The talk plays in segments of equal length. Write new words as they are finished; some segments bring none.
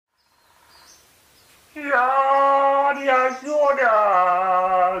Mommy,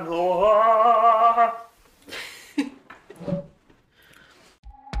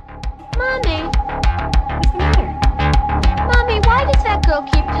 what's the matter? Mommy, why does that girl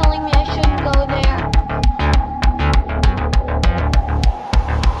keep telling me I shouldn't go there?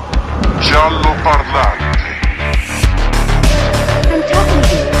 Giallo parlante. I'm talking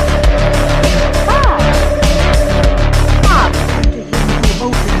to you. Bob! Bob! To him who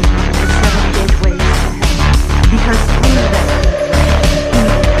opens the seven gateways to heaven, because through them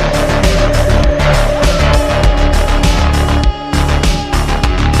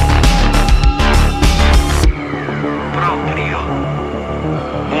Proprio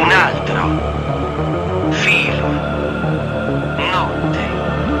un altro filo notte.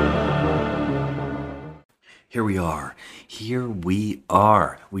 Here we are. Here we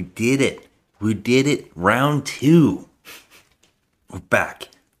are. We did it. We did it. Round 2. We're back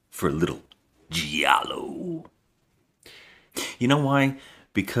for a little Giallo. You know why?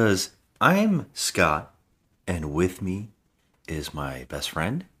 Because I'm Scott, and with me is my best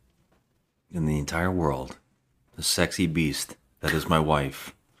friend in the entire world, the sexy beast that is my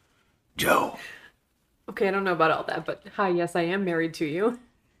wife, Joe. Okay, I don't know about all that, but hi, yes, I am married to you.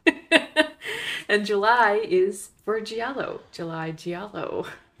 And July is for Giallo. July Giallo.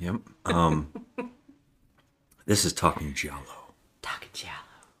 Yep. This is Talking Giallo. Talking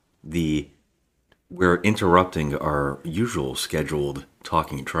Giallo. We're interrupting our usual scheduled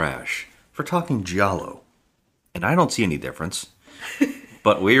talking trash for Talking Giallo. And I don't see any difference.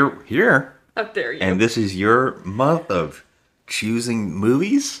 But we're here. How dare you? And this is your month of choosing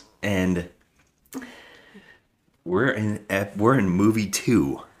movies, and we're in movie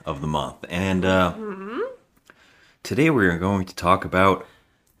 2 of the month. And today we're going to talk about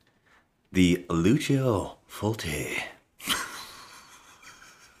the Lucio Fulci.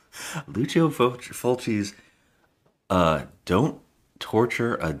 Lucio Fulci's Don't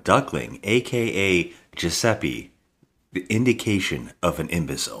Torture a Duckling, aka Giuseppe, the indication of an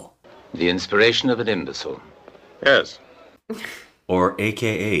imbecile. The inspiration of an imbecile. Yes. Or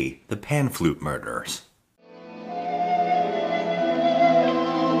aka the pan flute murderers.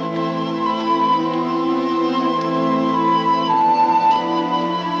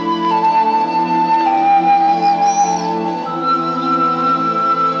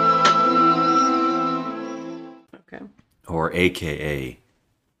 Okay. Or aka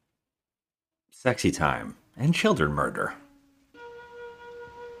sexy time and children murder.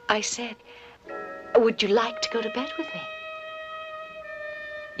 I said, would you like to go to bed with me?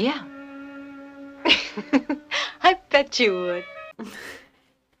 Yeah. I bet you would.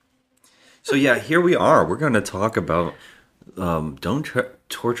 So yeah, here we are. We're going to talk about Don't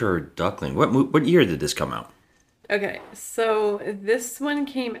Torture a Duckling. What year did this come out? Okay, so this one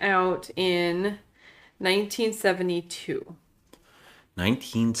came out in 1972.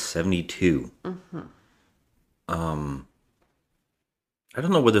 1972. I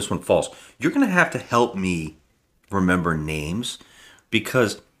don't know where this one falls. You're going to have to help me remember names,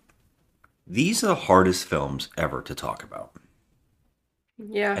 because these are the hardest films ever to talk about.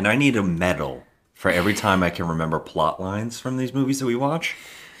 Yeah. And I need a medal for every time I can remember plot lines from these movies that we watch.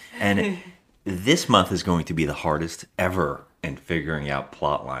 And this month is going to be the hardest ever in figuring out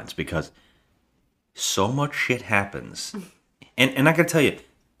plot lines, because so much shit happens. And I gotta tell you,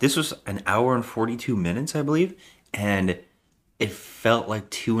 this was an hour and 42 minutes, I believe, and it felt like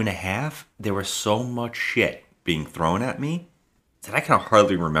 2.5. There was so much shit being thrown at me that I can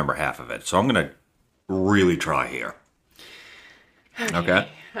hardly remember half of it. So I'm gonna really try here. Okay?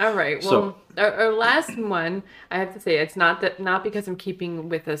 All right. Well, our last one, I have to say, it's not because I'm keeping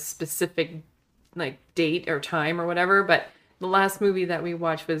with a specific like date or time or whatever, but the last movie that we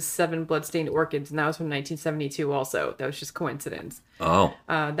watched was Seven Bloodstained Orchids, and that was from 1972 also. That was just coincidence. Oh.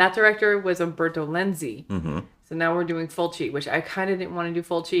 That director was Umberto Lenzi. Mm-hmm. So now we're doing Fulci, which I kind of didn't want to do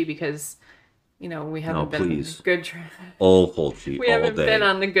Fulci because, we haven't been good. All Fulci, We all haven't day. been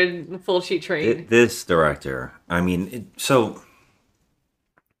on the good Fulci train. This director, I mean, so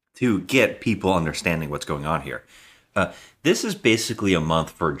to get people understanding what's going on here, this is basically a month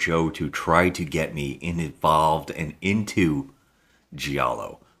for Joe to try to get me involved and into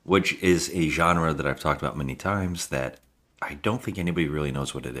Giallo, which is a genre that I've talked about many times that I don't think anybody really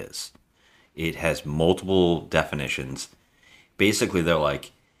knows what it is. It has multiple definitions. Basically, they're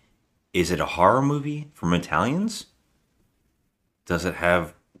like, is it a horror movie from Italians? Does it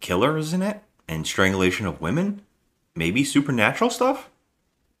have killers in it and strangulation of women? Maybe supernatural stuff?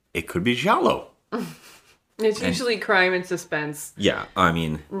 It could be Giallo. It's usually crime and suspense. Yeah, I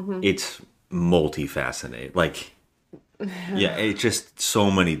mean, it's multifaceted. Like, Yeah, it's just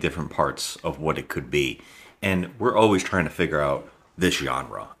so many different parts of what it could be. And we're always trying to figure out this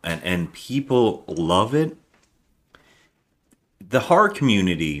genre. And people love it. The horror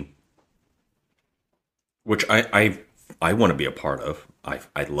community, which I want to be a part of.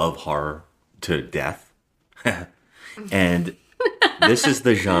 I love horror to death. And this is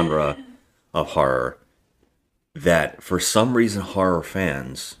the genre of horror that for some reason horror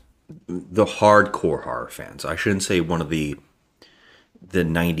fans, the hardcore horror fans, I shouldn't say one of the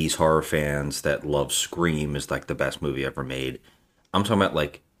 90s horror fans that love Scream is like the best movie ever made. I'm talking about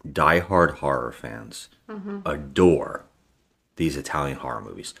like diehard horror fans adore these Italian horror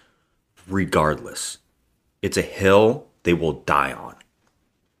movies. Regardless, it's a hill they will die on.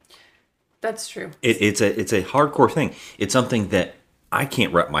 That's true. It's a hardcore thing. It's something that I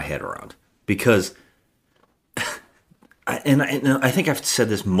can't wrap my head around because, I think I've said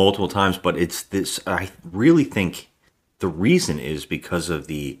this multiple times, but it's this. I really think the reason is because of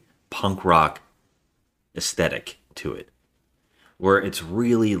the punk rock aesthetic to it, where it's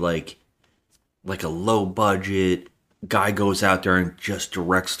really like a low budget guy goes out there and just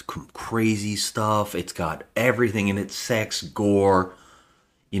directs crazy stuff. It's got everything in it: sex, gore,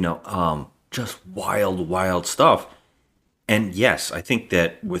 just wild stuff. And yes, I think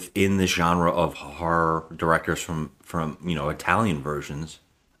that within the genre of horror directors from Italian versions,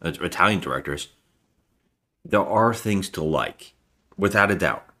 Italian directors, there are things to like, without a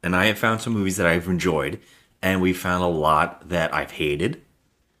doubt. And I have found some movies that I've enjoyed, and we found a lot that I've hated,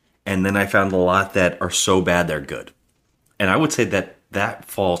 and then I found a lot that are so bad they're good. And I would say that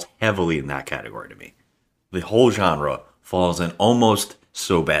falls heavily in that category to me. The whole genre falls in almost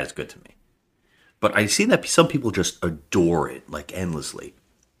so bad it's good to me. But I see that some people just adore it, like, endlessly.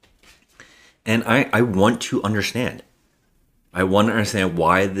 And I want to understand. I want to understand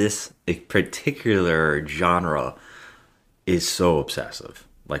why this particular genre is so obsessive.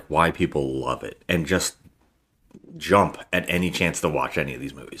 Like, why people love it. And just jump at any chance to watch any of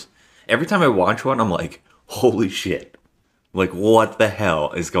these movies. Every time I watch one, I'm like, holy shit. Like, what the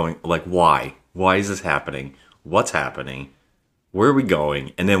hell is going... Like, why? Why is this happening? What's happening? Where are we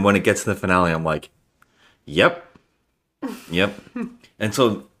going? And then when it gets to the finale, I'm like, yep. And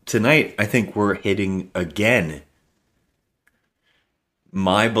so tonight, I think we're hitting again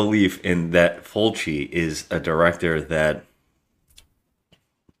my belief in that Fulci is a director that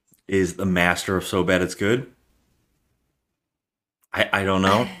is the master of so bad it's good. I don't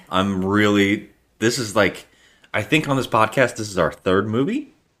know. This is like, I think on this podcast, this is our third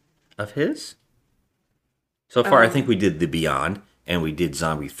movie of his. So far, I think we did The Beyond and we did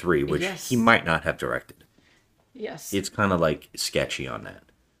Zombie 3, which he might not have directed. Yes. It's kind of like sketchy on that.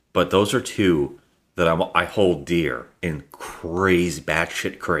 But those are two that I hold dear and crazy,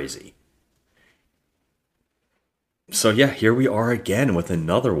 batshit crazy. So yeah, here we are again with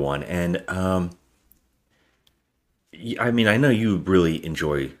another one. And I mean, I know you really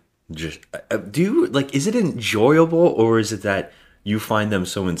enjoy just... do you, like, is it enjoyable, or is it that you find them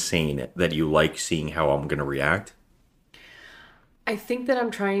so insane that you like seeing how I'm going to react? I think that I'm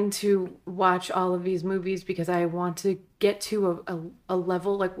trying to watch all of these movies because I want to get to a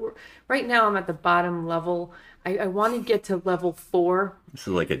level. Like, right now I'm at the bottom level. I want to get to level 4. This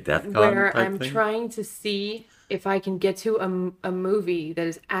is like a Death Con where type I'm thing? trying to see if I can get to a movie that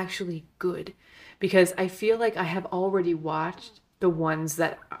is actually good. Because I feel like I have already watched the ones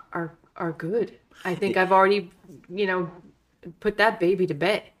that are good. I think I've already, put that baby to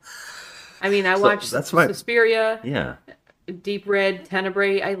bed. I mean, I watched Suspiria, Deep Red,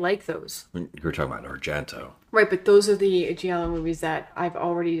 Tenebrae. I like those. You're talking about Argento. Right, but those are the Giallo movies that I've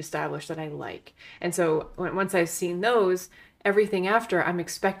already established that I like. And so once I've seen those, everything after I'm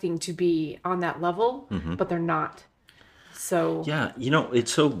expecting to be on that level, but they're not. So yeah,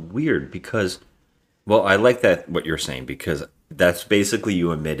 it's so weird because, well, I like that what you're saying, because that's basically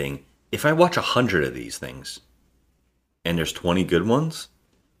you admitting, if I watch 100 of these things and there's 20 good ones,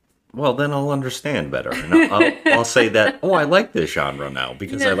 well, then I'll understand better. And I'll say that, I like this genre now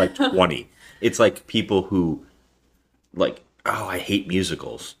because I like 20. It's like people who, like, I hate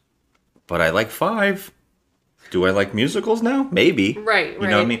musicals, but I like 5. Do I like musicals now? Maybe. Right. You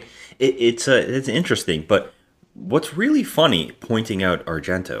know what I mean? It's interesting, but what's really funny, pointing out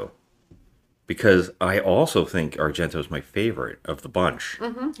Argento, because I also think Argento is my favorite of the bunch.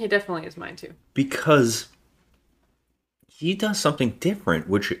 Mm-hmm. He definitely is mine too. Because he does something different,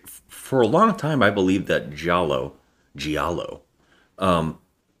 which for a long time I believed that Giallo,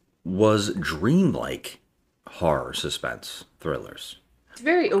 was dreamlike horror suspense thrillers. It's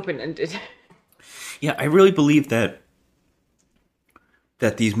very open-ended. Yeah, I really believe that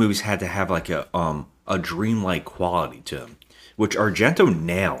these movies had to have like a a dreamlike quality to him, which Argento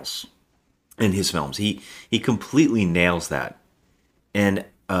nails in his films. He completely nails that. And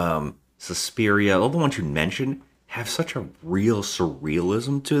Suspiria, all the ones you mentioned, have such a real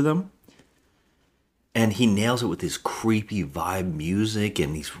surrealism to them. And he nails it with his creepy vibe music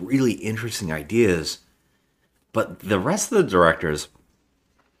and these really interesting ideas. But the rest of the directors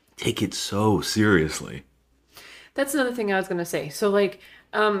take it so seriously. That's another thing I was gonna say. So like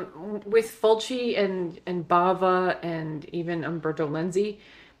with Fulci and Bava and even Umberto Lenzi,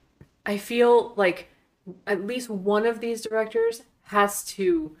 I feel like at least one of these directors has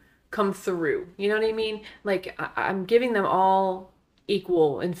to come through. You know what I mean? Like I'm giving them all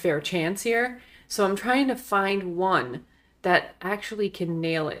equal and fair chance here. So I'm trying to find one that actually can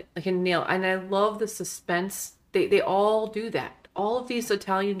nail it. Like can nail, and I love the suspense. They all do that. All of these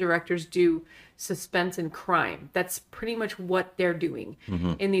Italian directors do suspense and crime. That's pretty much what they're doing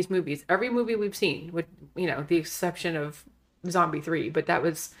in these movies. Every movie we've seen, with the exception of Zombie 3, but it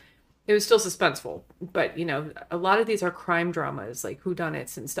was still suspenseful. But a lot of these are crime dramas, like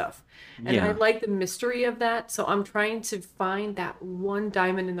whodunits and stuff. And I Yeah. like the mystery of that. So I'm trying to find that one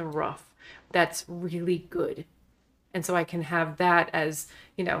diamond in the rough that's really good. And so I can have that as,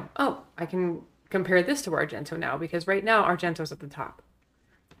 oh, I can compare this to Argento now, because right now Argento's at the top.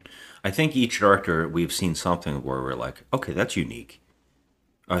 I think each director we've seen something where we're like, okay, that's unique.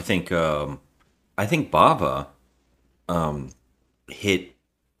 I think Bava hit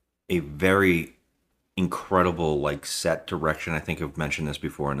a very incredible like set direction. I think I've mentioned this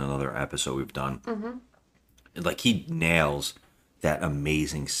before in another episode we've done. Like he nails that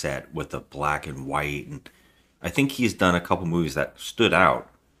amazing set with the black and white, and I think he's done a couple movies that stood out.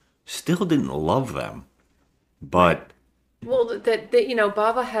 Still didn't love them, but Well,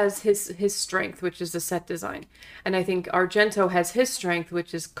 Bava has his strength, which is the set design, and I think Argento has his strength,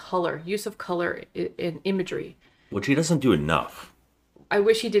 which is color, use of color in imagery. which he doesn't do enough. I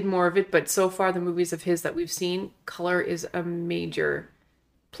wish he did more of it, but so far the movies of his that we've seen, color is a major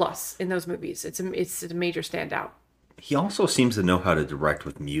plus in those movies. It's a major standout. He also seems to know how to direct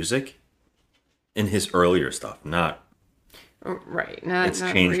with music in his earlier stuff. Not Right. it's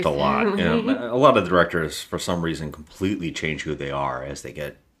changed a lot. A lot of directors, for some reason, completely change who they are as they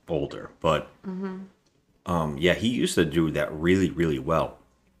get older. But yeah, he used to do that really, really well.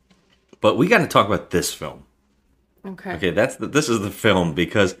 But we got to talk about this film. Okay. Okay, this is the film,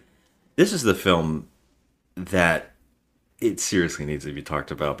 because this is the film that it seriously needs to be talked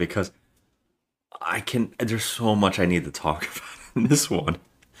about, because there's so much I need to talk about in this one,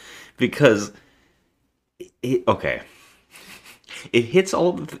 because it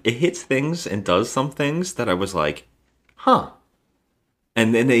hits things and does some things that I was like, huh.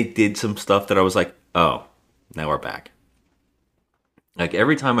 And then they did some stuff that I was like, oh, now we're back. Like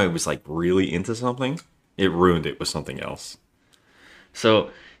every time I was like really into something, it ruined it with something else.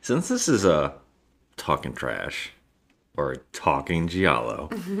 So since this is a talking trash or talking Giallo,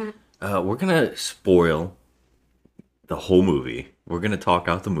 we're gonna spoil the whole movie. We're gonna talk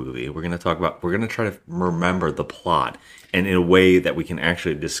out the movie. We're gonna try to remember the plot, and in a way that we can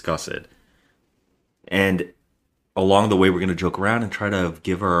actually discuss it. And along the way, we're gonna joke around and try to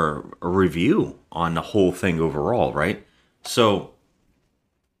give a review on the whole thing overall, right? So,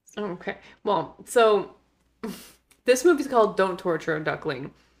 Okay. Well, so this movie's called Don't Torture a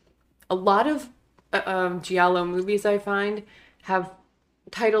Duckling. A lot of Giallo movies I find have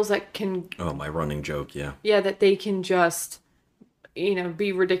titles that can, oh, my running joke, yeah. that they can just,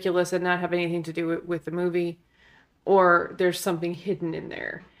 be ridiculous and not have anything to do with the movie, or there's something hidden in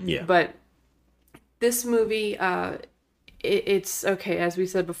there. Yeah. But this movie, it's okay. As we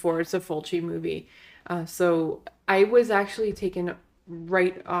said before, it's a Fulci movie. So I was actually taken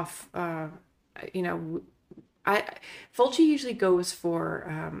right off, Fulci usually goes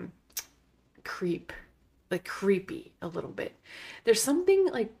for creepy a little bit. There's something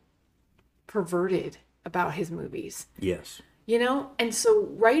like perverted about his movies, Yes. and so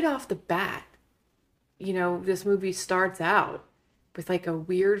right off the bat, this movie starts out with like a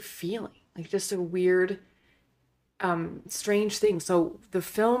weird feeling, like just a weird, strange thing. So the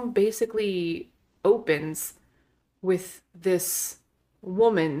film basically opens with this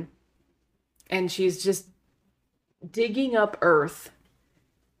woman, and she's just digging up earth,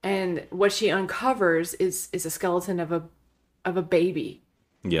 and what she uncovers is a skeleton of a baby.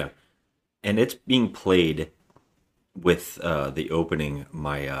 Yeah. And it's being played with the opening,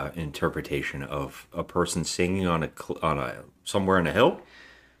 my interpretation of a person singing on a somewhere in a hill,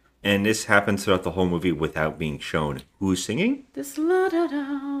 and this happens throughout the whole movie without being shown who's singing. This la da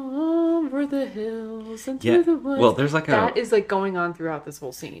da, oh over the hills and Yeah, through the woods. well, there's like that is like going on throughout this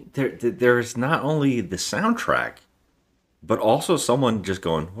whole scene. there's not only the soundtrack, but also someone just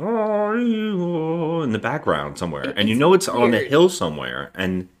going in the background somewhere, and you know it's on a weird. hill somewhere,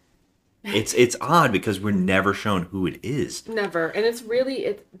 and it's odd because we're never shown who it is. Never. And it's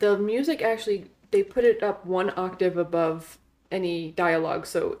really the music actually, they put it up one octave above any dialogue,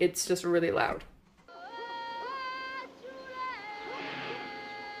 so it's just really loud.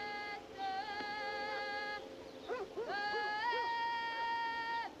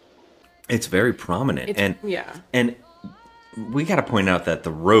 It's very prominent, and yeah. we got to point out that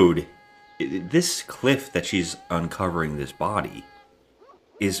the road, this cliff that she's uncovering this body,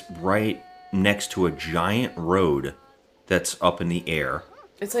 is right next to a giant road that's up in the air.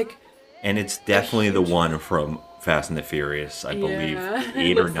 It's like, and it's definitely the one from Fast and the Furious, I believe,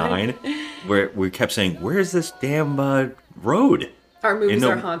 8 or 9, where we kept saying, "Where's this damn road?" Our movies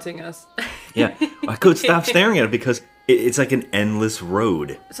are haunting us. Yeah, I couldn't stop staring at it because it's like an endless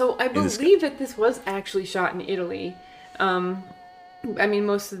road. So I believe that this was actually shot in Italy. I mean,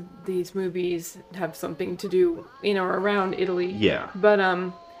 most of these movies have something to do, around Italy. Yeah. But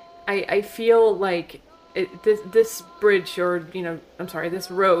I feel like this bridge, or I'm sorry, this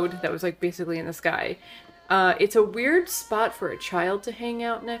road that was like basically in the sky. It's a weird spot for a child to hang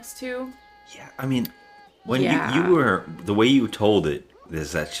out next to. Yeah, I mean, when you were, the way you told it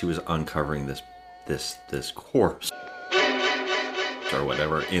is that she was uncovering this corpse or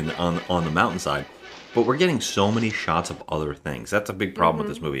whatever on the mountainside, but we're getting so many shots of other things. That's a big problem with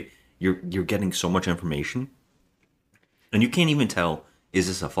this movie. You're getting so much information, and you can't even tell, is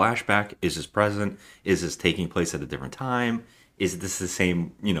this a flashback? Is this present? Is this taking place at a different time? Is this the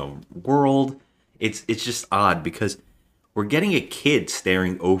same world? It's just odd because we're getting a kid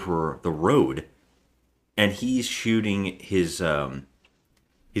staring over the road, and he's shooting his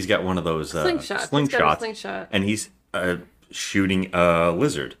he's got one of those slingshots. slingshots, He's got a slingshot. and he's shooting a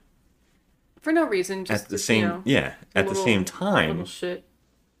lizard for no reason. Just at the same the same time.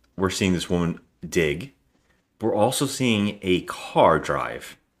 We're seeing this woman dig. We're also seeing a car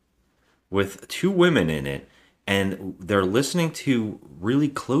drive with 2 women in it, and they're listening to really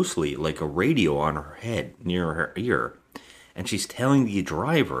closely, like a radio on her head near her ear, and she's telling the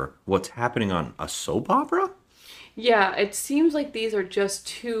driver what's happening on a soap opera. Yeah, it seems like these are just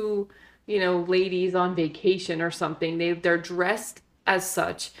 2, ladies on vacation or something. They're dressed as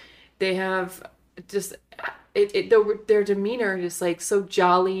such. They have just their demeanor is like so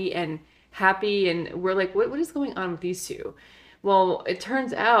jolly and happy, and we're like, what is going on with these 2? Well, it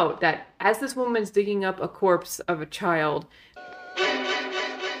turns out that as this woman's digging up a corpse of a child,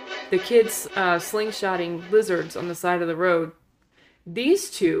 the kids slingshotting lizards on the side of the road, these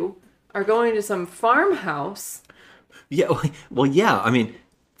 2 are going to some farmhouse. Yeah, well, yeah. I mean,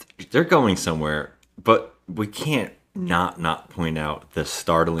 they're going somewhere, but we can't not point out the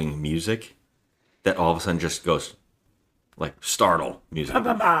startling music that all of a sudden just goes like startle music.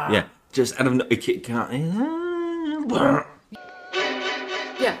 Yeah, just out of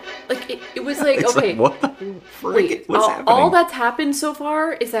yeah, like it was like, it's okay, like, what the frick? What's happening? All that's happened so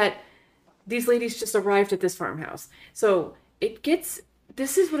far is that these ladies just arrived at this farmhouse. So it gets.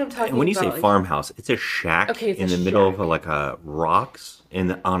 This is what I'm talking about. And when you say farmhouse, it's a shack in the middle of a rocks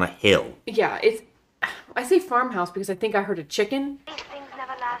on a hill. Yeah, I say farmhouse because I think I heard a chicken.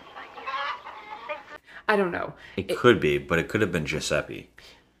 I don't know. It could be, but it could have been Giuseppe.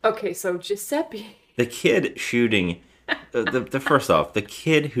 Okay, so Giuseppe. The kid shooting, first off, the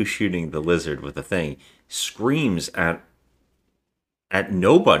kid who's shooting the lizard with the thing screams at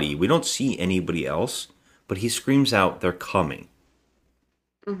nobody. We don't see anybody else, but he screams out, "They're coming."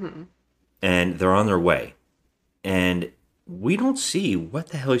 Mm-hmm. And they're on their way. And we don't see what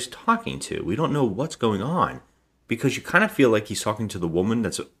the hell he's talking to. We don't know what's going on. Because you kind of feel like he's talking to the woman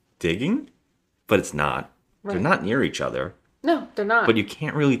that's digging, but it's not. Right. They're not near each other. No, they're not. But you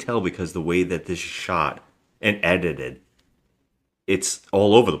can't really tell because the way that this is shot and edited, it's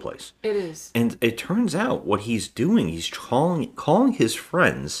all over the place. It is. And it turns out what he's doing, he's calling his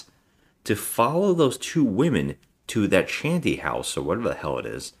friends to follow those 2 women to that shanty house or whatever the hell it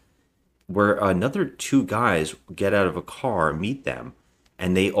is, where another 2 guys get out of a car, meet them,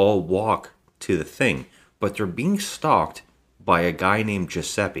 and they all walk to the thing. But they're being stalked by a guy named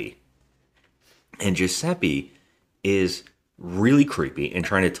Giuseppe. And Giuseppe is really creepy and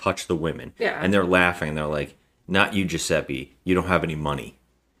trying to touch the women. Yeah. And they're laughing. And they're like, "Not you, Giuseppe. You don't have any money."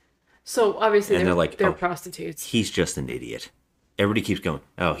 So obviously and they're like, they're prostitutes. He's just an idiot. Everybody keeps going,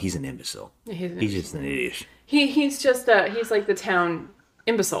 "Oh, he's an imbecile. He's just an idiot." He's just he's like the town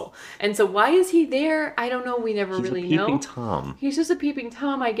imbecile. And so why is he there? I don't know. We never He's really a peeping know. Tom. He's just a peeping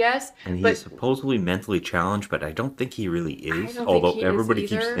Tom, I guess. And he's but supposedly mentally challenged, but I don't think he really is. don't think Although he is everybody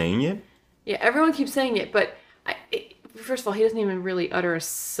keeps either. saying it. yeah, everyone keeps saying it, but first of all, he doesn't even really utter a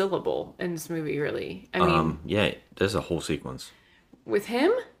syllable in this movie. Really, I mean, Yeah, there's a whole sequence. with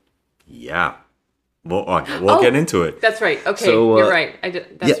him. Yeah. Well, we'll get into it. That's right. Okay, So, you're right.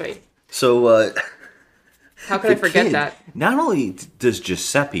 That's yeah. right. So, How could I forget kid, that? Not only does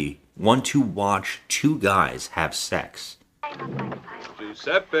Giuseppe want to watch two guys have sex,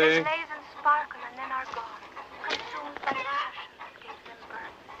 Giuseppe.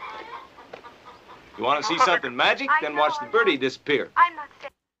 You want to see something magic? Then watch the birdie disappear.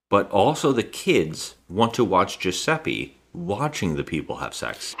 but also the kids want to watch Giuseppe watching the people have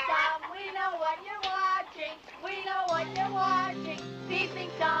sex. We know what you're watching. We know what you're watching. Peeping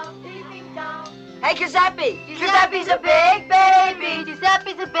Tom, peeping Tom. Hey, Giuseppe! Giuseppe's a big baby!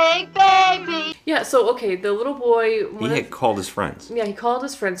 Giuseppe's a big baby! Yeah. So okay, the little boy. He had called his friends. Yeah, he called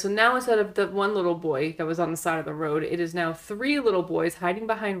his friend. So now instead of the one little boy that was on the side of the road, it is now 3 little boys hiding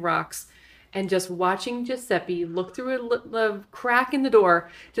behind rocks and just watching Giuseppe look through a crack in the door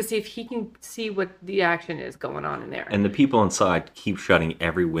to see if he can see what the action is going on in there. And the people inside keep shutting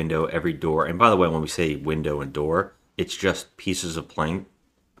every window, every door. And by the way, when we say window and door, it's just pieces of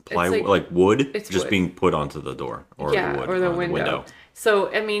plywood, like wood, it's just wood. being put onto the door or the wood or the on window.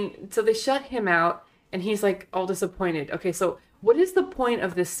 So, I mean, so they shut him out and he's like all disappointed. Okay, so what is the point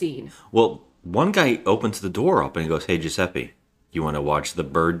of this scene? Well, one guy opens the door up and he goes, "Hey, Giuseppe, you want to watch the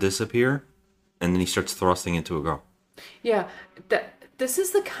bird disappear?" And then he starts thrusting into a girl. Yeah, this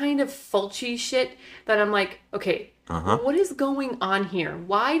is the kind of Fulci shit that I'm like, okay, what is going on here?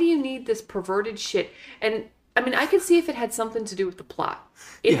 Why do you need this perverted shit? And I mean, I could see if it had something to do with the plot.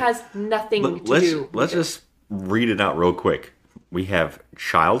 It has nothing to do. Let's just read it out real quick. We have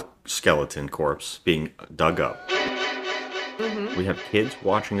child skeleton corpse being dug up. Mm-hmm. We have kids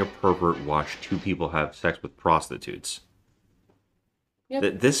watching a pervert watch 2 people have sex with prostitutes.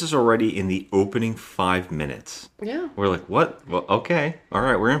 Yep. This is already in the opening 5 minutes. Yeah. We're like, what? Well, okay. All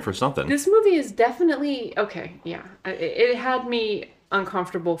right, we're in for something. This movie is definitely, okay, yeah. It had me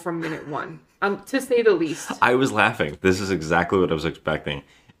uncomfortable from minute 1, to say the least. I was laughing. This is exactly what I was expecting.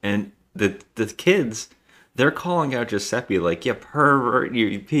 And the kids, they're calling out Giuseppe like, "You pervert,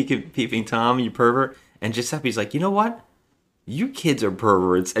 you peeping Tom, you pervert." And Giuseppe's like, "You know what? You kids are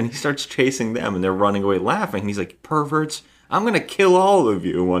perverts." And he starts chasing them and they're running away laughing. And he's like, "Perverts, I'm going to kill all of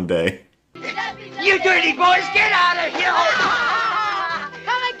you one day." You dirty boys, get out of here!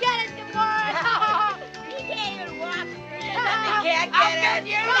 Come and get it, you boys. He can't even walk. He can't get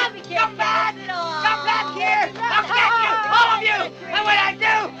it! Come back! Come back here! I'll get you! All of you! And when I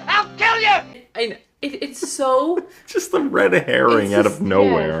do, I'll kill you! And it's so... Just the red herring out of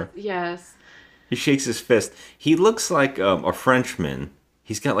nowhere. Yes. He shakes his fist. He looks like a Frenchman.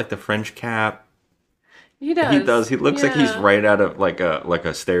 He's got like the French cap. He does. He does. He looks like he's Yeah. right out of like a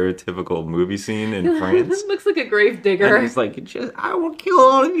stereotypical movie scene in France. Looks like a grave digger. And he's like, "I will kill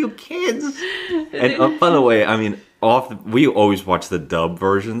all of you kids." And by the way, I mean, we always watch the dub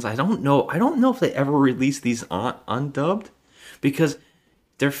versions. I don't know if they ever released these undubbed, because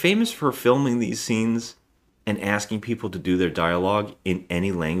they're famous for filming these scenes and asking people to do their dialogue in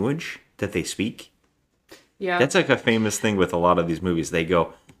any language that they speak. Yeah. That's like a famous thing with a lot of these movies. They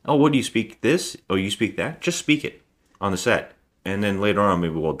go, "Oh, what do you speak this? Oh, you speak that? Just speak it on the set. And then later on,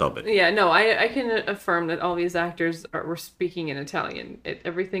 maybe we'll dub it." Yeah, no, I can affirm that all these actors were speaking in Italian.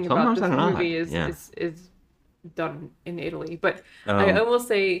 Everything Sometimes about this they're not, movie yeah. is done in Italy. But I will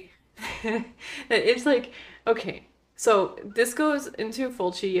say that it's like, okay, so this goes into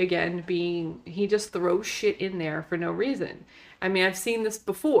Fulci again being, he just throws shit in there for no reason. I mean, I've seen this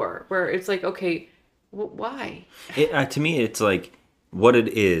before where it's like, okay, why? To me, it's like, what it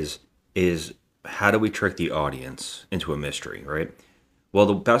is how do we trick the audience into a mystery, right? Well,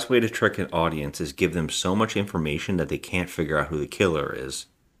 the best way to trick an audience is give them so much information that they can't figure out who the killer is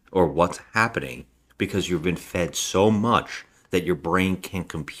or what's happening, because you've been fed so much that your brain can't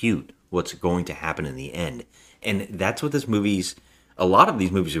compute what's going to happen in the end. And that's what a lot of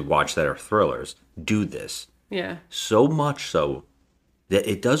these movies we watch that are thrillers do this. Yeah. So much so that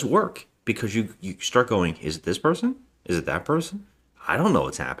it does work, because you start going, is it this person? Is it that person? I don't know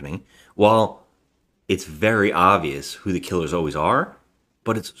what's happening. Well, it's very obvious who the killers always are,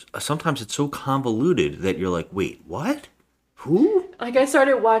 but sometimes it's so convoluted that you're like, wait, what? Who? Like, I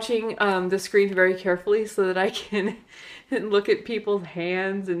started watching the screen very carefully so that I can look at people's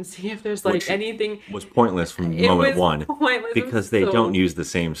hands and see if there's like Which anything. Was pointless from It moment was one, pointless. because they don't use the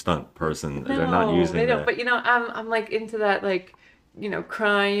same stunt person. They're not using they don't. that. But you know, I'm like into that like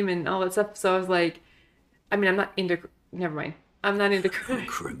crime and all that stuff. So I was like, I mean, I'm not into. Never mind. I'm not into crime.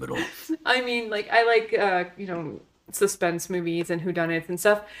 Criminal. I mean, like I like suspense movies and whodunits and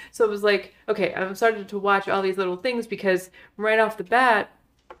stuff. So it was like, okay, I'm starting to watch all these little things because right off the bat,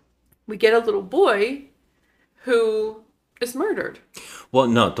 we get a little boy who is murdered. Well,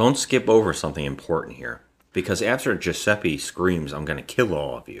 no, don't skip over something important here. Because after Giuseppe screams, "I'm going to kill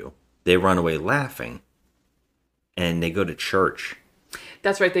all of you," they run away laughing. And they go to church.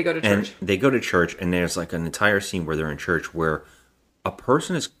 That's right, they go to church. And they go to church, and there's like an entire scene where they're in church where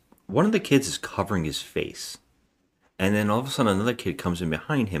one of the kids is covering his face. And then all of a sudden another kid comes in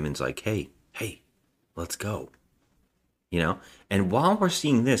behind him and is like, hey, let's go. And while we're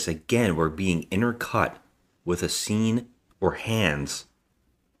seeing this, again, we're being intercut with a scene or hands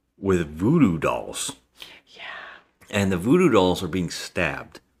with voodoo dolls. Yeah. And the voodoo dolls are being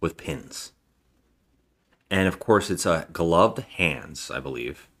stabbed with pins. And of course, it's gloved hands, I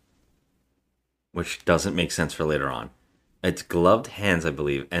believe. Which doesn't make sense for later on. It's gloved hands, I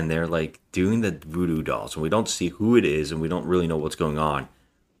believe, and they're like doing the voodoo dolls. And we don't see who it is, and we don't really know what's going on.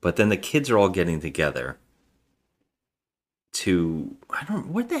 But then the kids are all getting together to,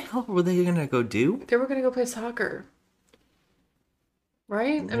 what the hell were they going to go do? They were going to go play soccer.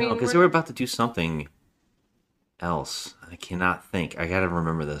 Right? I mean, because they were about to do something else. I cannot think. I got to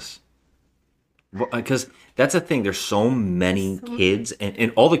remember this. Because that's the thing. There's so many kids,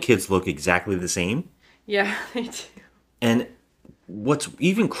 and all the kids look exactly the same. Yeah, they do. And what's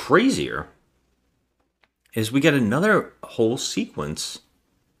even crazier is we get another whole sequence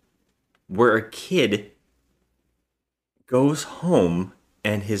where a kid goes home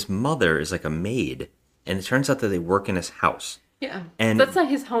and his mother is like a maid, and it turns out that they work in his house. Yeah, and that's not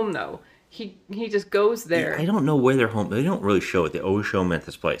his home though. He just goes there. I don't know where they're home. They don't really show it. They always show him at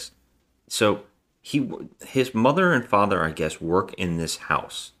this place. So his mother and father, I guess, work in this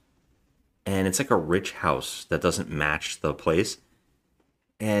house. And it's like a rich house that doesn't match the place.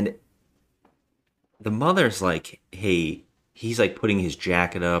 And the mother's like, hey, he's like putting his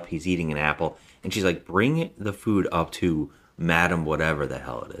jacket up. He's eating an apple. And she's like, bring the food up to Madam whatever the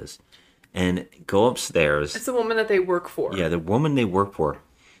hell it is. And go upstairs. It's the woman that they work for. Yeah, the woman they work for.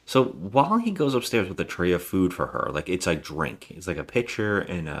 So while he goes upstairs with a tray of food for her, like it's like drink. It's like a pitcher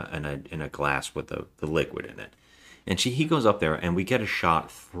and a glass with the liquid in it. And he goes up there and we get a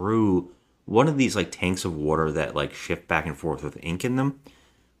shot through one of these like tanks of water that like shift back and forth with ink in them.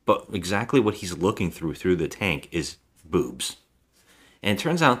 But exactly what he's looking through the tank is boobs. And it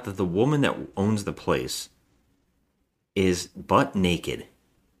turns out that the woman that owns the place is butt naked,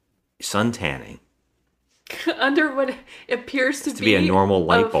 sun tanning. Under what appears to be a normal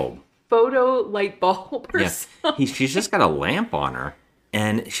light bulb. Photo light bulb or something. She's just got a lamp on her.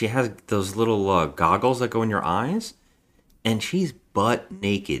 And she has those little goggles that go in your eyes. And she's butt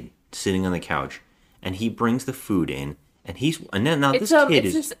naked sitting on the couch. And he brings the food in. And it's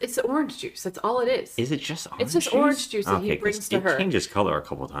orange juice. That's all it is. Is it just orange juice? It's just orange juice that he brings to her. It changes color a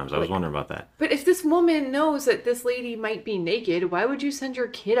couple of times. I was wondering about that. But if this woman knows that this lady might be naked, why would you send your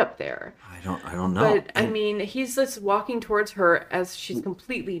kid up there? I don't know. But I mean, he's just walking towards her as she's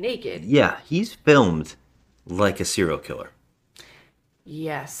completely naked. Yeah, he's filmed like a serial killer.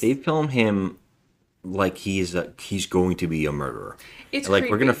 Yes. They film him like he's going to be a murderer. It's like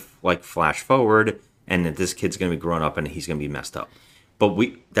creepy. We're gonna like flash forward. And that this kid's going to be grown up and he's going to be messed up. But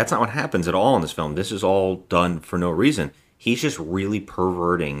that's not what happens at all in this film. This is all done for no reason. He's just really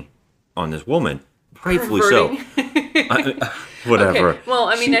perverting on this woman. Rightfully so. Whatever. Okay. Well,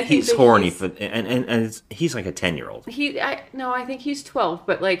 I mean, I think he's horny. He's like a 10-year-old. I think he's 12.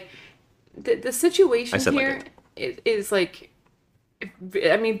 But like, the situation here is like,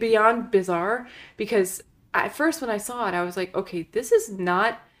 I mean, beyond bizarre. Because at first when I saw it, I was like, okay, this is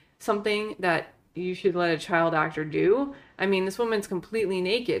not something that you should let a child actor do. I mean, this woman's completely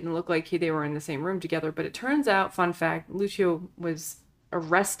naked and looked like they were in the same room together. But it turns out, fun fact, Lucio was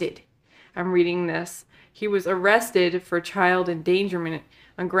arrested. I'm reading this. He was arrested for child endangerment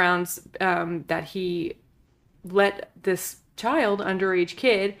on grounds that he let this child, underage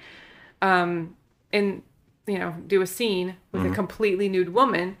kid, do a scene with a completely nude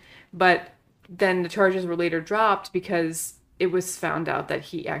woman. But then the charges were later dropped because it was found out that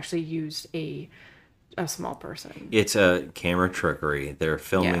he actually used a small person. It's a camera trickery. They're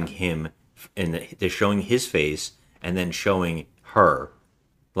filming him, and they're showing his face, and then showing her,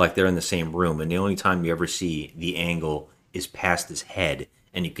 like they're in the same room. And the only time you ever see the angle is past his head,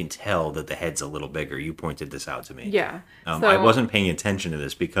 and you can tell that the head's a little bigger. You pointed this out to me. Yeah. I wasn't paying attention to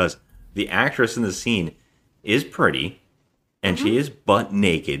this because the actress in the scene is pretty, and she is butt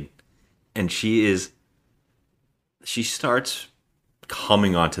naked, and she starts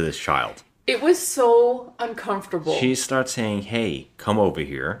coming onto this child. It was so uncomfortable. She starts saying, hey, come over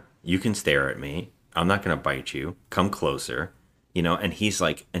here. You can stare at me. I'm not going to bite you. Come closer. You know, and he's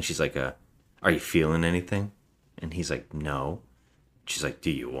like, and she's like, are you feeling anything? And he's like, no. She's like, do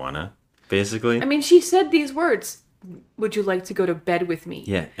you wanna? Basically. I mean, she said these words. Would you like to go to bed with me?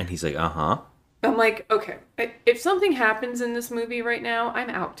 Yeah, and he's like, uh-huh. I'm like, okay, if something happens in this movie right now, I'm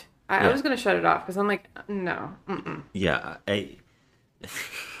out. I was going to shut it off because I'm like, no. Mm-mm. Yeah.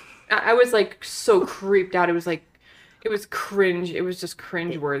 I was like so creeped out. It was like, it was cringe. It was just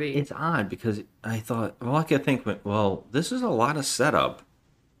cringe-worthy. It's odd because I thought, well, I could think, well, this is a lot of setup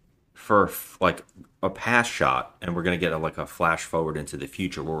for like a past shot, and we're going to get a flash forward into the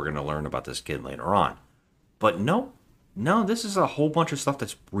future where we're going to learn about this kid later on. But no, this is a whole bunch of stuff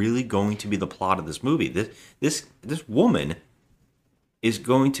that's really going to be the plot of this movie. This woman is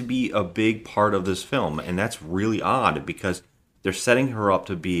going to be a big part of this film, and that's really odd because they're setting her up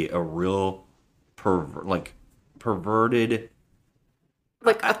to be a real perverted,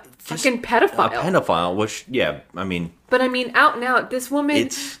 like a fucking pedophile. A pedophile, which, yeah, I mean... But I mean, out and out, this woman...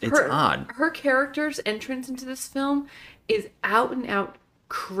 It's odd. Her character's entrance into this film is out and out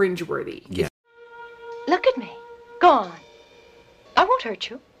cringeworthy. Yeah. Look at me. Go on. I won't hurt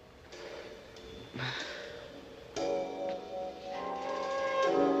you.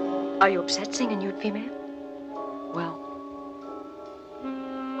 Are you upset seeing a nude female? Well,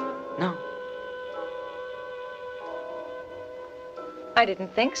 no. I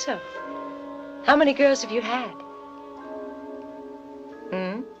didn't think so. How many girls have you had?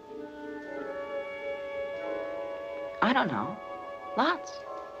 I don't know. Lots.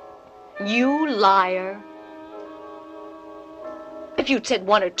 You liar. If you'd said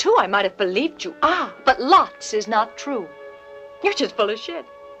one or two, I might have believed you. But lots is not true. You're just full of shit.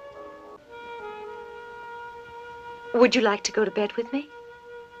 Would you like to go to bed with me?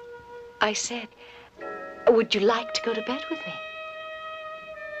 I said, would you like to go to bed with me?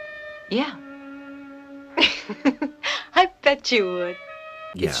 Yeah. I bet you would.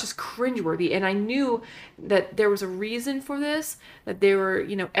 Yeah. It's just cringeworthy. And I knew that there was a reason for this, that they were,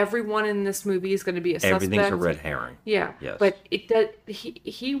 everyone in this movie is going to be a suspect. Everything's a red herring. Yeah. Yes. But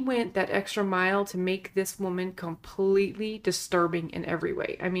he went that extra mile to make this woman completely disturbing in every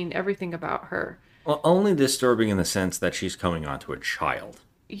way. I mean, everything about her. Well, only disturbing in the sense that she's coming onto a child.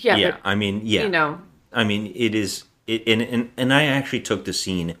 Yeah. Yeah. But, I mean, yeah. I mean, it is... And I actually took the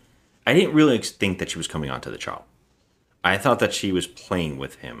scene... I didn't really think that she was coming onto the child. I thought that she was playing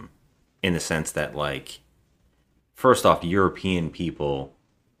with him in the sense that, like, first off, European people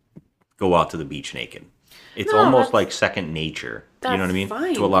go out to the beach naked. It's almost like second nature. You know what I mean?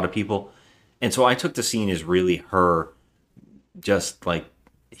 Fine. To a lot of people. And so I took the scene as really her just, like,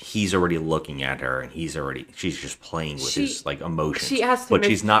 he's already looking at her and she's just playing with his, like, emotions. She has to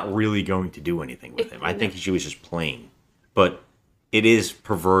she's not really going to do anything with him. I think she was just playing. But it is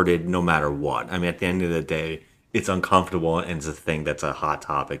perverted no matter what. I mean, at the end of the day, it's uncomfortable and it's a thing that's a hot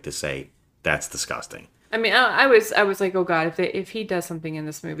topic to say that's disgusting. I mean, I was like, oh God, if he does something in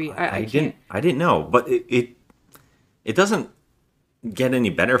this movie, I can't. I didn't know, but it doesn't get any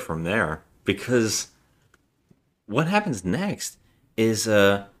better from there because what happens next is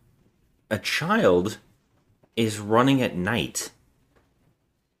a child is running at night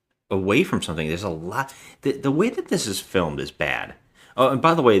away from something. There's a lot. The way that this is filmed is bad. Oh, and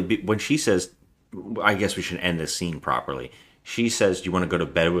by the way, when she says, I guess we should end this scene properly. She says, do you want to go to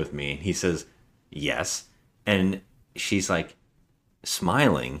bed with me? And he says, yes. And she's like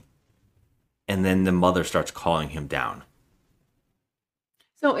smiling. And then the mother starts calling him down.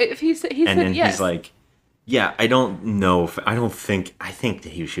 So if he said then yes. He's like, yeah, I don't know. I think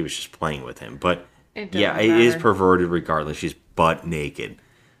that she was just playing with him. But yeah, it is perverted regardless. She's butt naked.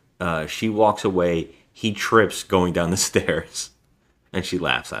 She walks away. He trips going down the stairs. And she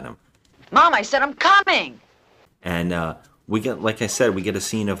laughs at him. Mom, I said I'm coming. And we get, like I said, we get a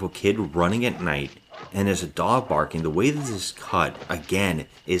scene of a kid running at night, and there's a dog barking. The way that this is cut, again,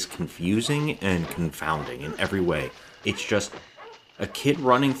 is confusing and confounding in every way. It's just a kid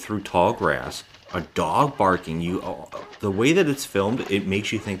running through tall grass, a dog barking. The way that it's filmed, it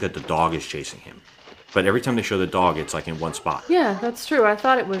makes you think that the dog is chasing him. But every time they show the dog, it's like in one spot. Yeah, that's true. I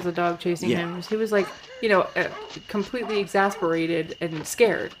thought it was a dog chasing him. He was like, completely exasperated and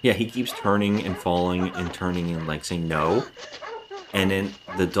scared. Yeah, he keeps turning and falling and turning and like saying no. And then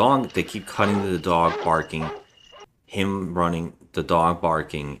the dog, they keep cutting to the dog barking, him running, the dog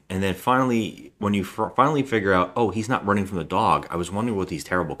barking. And then finally, when you finally figure out, oh, he's not running from the dog, I was wondering what these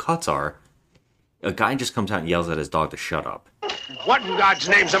terrible cuts are. A guy just comes out and yells at his dog to shut up. What in God's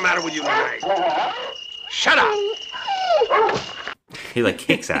name's the matter with you tonight? Shut up! He like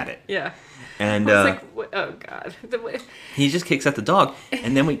kicks at it. Yeah. And I was like, oh God. he just kicks at the dog.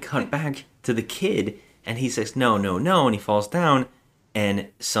 And then we cut back to the kid, and he says, no, no, no. And he falls down, and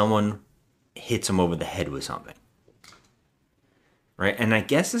someone hits him over the head with something. Right? And I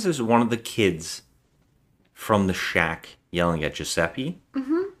guess this is one of the kids from the shack yelling at Giuseppe.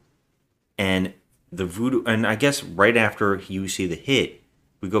 Mm-hmm. And the voodoo, and I guess right after you see the hit,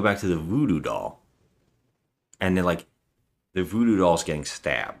 we go back to the voodoo doll. And then, like, the voodoo doll's getting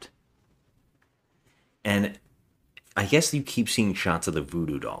stabbed. And I guess you keep seeing shots of the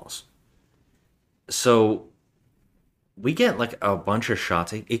voodoo dolls. So we get like a bunch of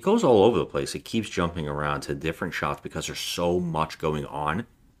shots. It goes all over the place. It keeps jumping around to different shots because there's so much going on.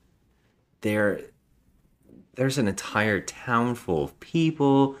 There's an entire town full of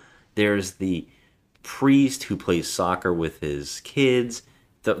people. There's the priest who plays soccer with his kids.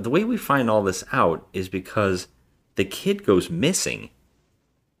 The way we find all this out is because the kid goes missing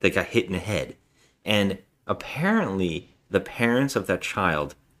that got hit in the head. And apparently the parents of that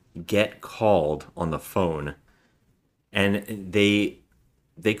child get called on the phone, and they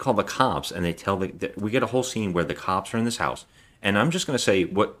call the cops, and they tell we get a whole scene where the cops are in this house. And I'm just going to say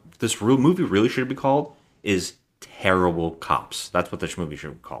what this movie really should be called is Terrible Cops. That's what this movie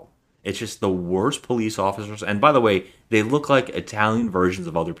should be called. It's just the worst police officers. And by the way, they look like Italian versions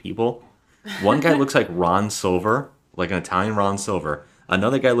of other people. One guy looks like Ron Silver, like an Italian Ron Silver.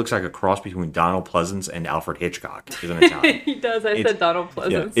 Another guy looks like a cross between Donald Pleasance and Alfred Hitchcock. He's an Italian. He does. I said Donald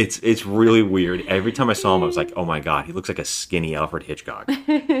Pleasance. Yeah, it's really weird. Every time I saw him, I was like, oh my God, he looks like a skinny Alfred Hitchcock.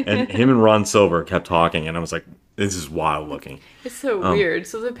 And him and Ron Silver kept talking, and I was like, this is wild looking. It's so weird.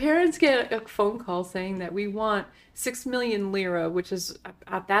 So the parents get a phone call saying that we want 6 million lira, which is,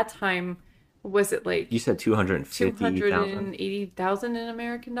 at that time, was it like... You said 250,000? 280,000 in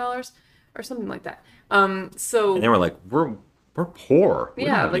American dollars? Or something like that. So... And they were like, we're poor. We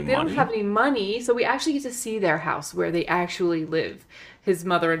yeah, like they don't have any money. So we actually get to see their house where they actually live, his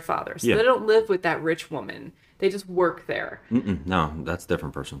mother and father. So they don't live with that rich woman. They just work there. No, that's a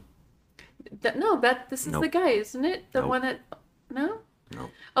different person. This is the guy, isn't it? The one that... No? No.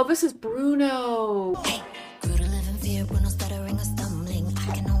 Oh, this is Bruno. Hey, grew to live in fear, Bruno stuttering or stumbling.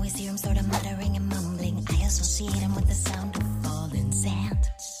 I can always hear him sort of muttering and mumbling. I associate him with the sound of falling sand.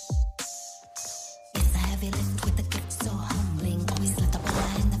 It's a heavy lift with a gift so humbling. Always let the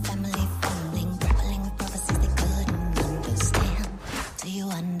boy in the family fumbling. Grappling with prophecies they couldn't understand. Do you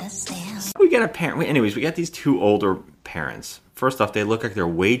understand? We got a parent. Anyways, we got these two older parents. First off, they look like they're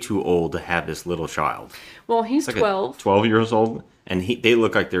way too old to have this little child. Well, he's like 12. 12 years old, and they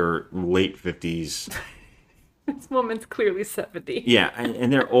look like they're late 50s. This woman's clearly 70. Yeah,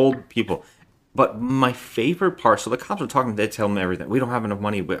 and they're old people. But my favorite part, so the cops are talking, they tell them everything. We don't have enough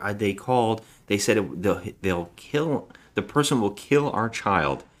money, but they called, they said they'll kill, the person will kill our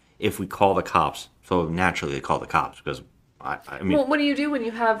child if we call the cops. So naturally they call the cops, because I mean... Well, what do you do when you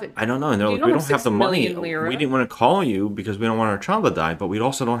have... I don't know, and they're like, we don't have the money. We didn't want to call you because we don't want our child to die, but we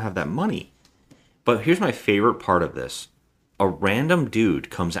also don't have that money. But here's my favorite part of this. A random dude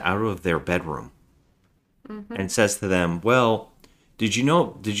comes out of their bedroom and says to them, well, did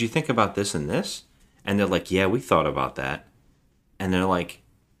you think about this and this? And they're like, yeah, we thought about that. And they're like,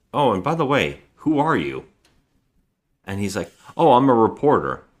 oh, and by the way, who are you? And he's like, oh, I'm a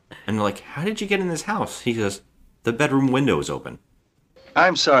reporter. And they're like, how did you get in this house? He goes, the bedroom window is open.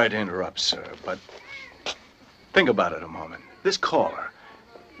 I'm sorry to interrupt, sir, but think about it a moment. This caller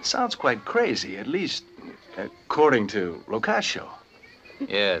sounds quite crazy, at least according to Locascio.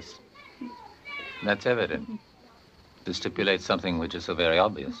 Yes. That's evident. To stipulate something which is so very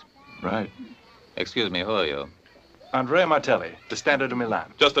obvious. Right. Excuse me, who are you? Andrea Martelli, the Standard of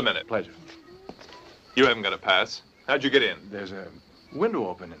Milan. Just a minute. Pleasure. You haven't got a pass. How'd you get in? There's a window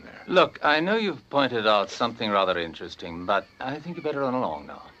open in there. Look, I know you've pointed out something rather interesting, but I think you better run along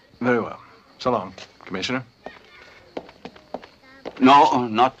now. Very well. So long, Commissioner. No,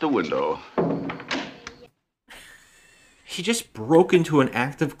 not the window. He just broke into an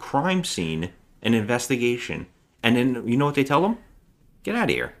active crime scene, an investigation, and then, you know what they tell him? Get out of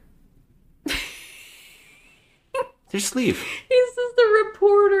here. Just leave. He's just a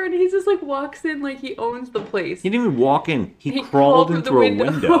reporter, and he just like walks in like he owns the place. He didn't even walk in. He crawled in through a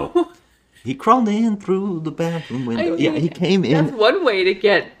window. He crawled in through the bathroom window. Yeah, he came in. That's one way to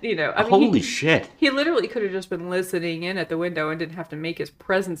get, I mean, holy shit. He literally could have just been listening in at the window and didn't have to make his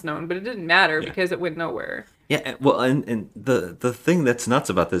presence known, but it didn't matter because it went nowhere. Yeah, well, and the thing that's nuts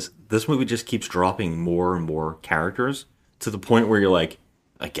about this movie just keeps dropping more and more characters to the point where you're like,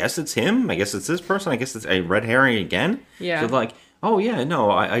 I guess it's him. I guess it's this person. I guess it's a red herring again. Yeah. So like, oh yeah, no,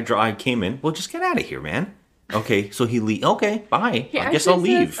 I came in. Well, just get out of here, man. Okay, so he leave. Okay, bye. He I guess I'll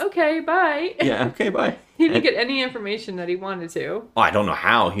actually leave. says, okay, bye. Yeah, okay, bye. He didn't And- get any information that he wanted to. Oh, I don't know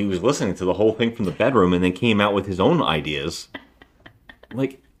how. He was listening to the whole thing from the bedroom and then came out with his own ideas.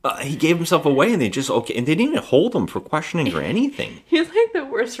 Like, he gave himself away and they just, okay, and they didn't even hold him for questioning or anything. He's like the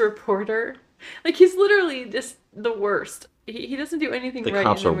worst reporter. Like, he's literally just the worst. He doesn't do anything The right.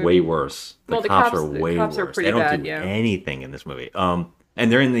 cops in the are movie. way worse. The Well, cops are way the cops worse. are pretty They don't bad, do yeah. anything in this movie. And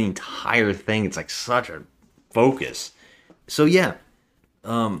they're in the entire thing. It's like such a focus. So yeah,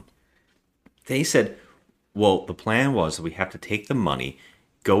 they said, well, the plan was that we have to take the money,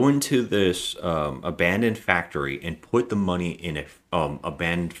 go into this abandoned factory, and put the money in a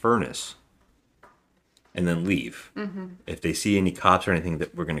abandoned furnace, and then leave. Mm-hmm. If they see any cops or anything,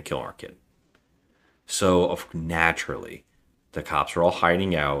 that we're going to kill our kid. So naturally, the cops are all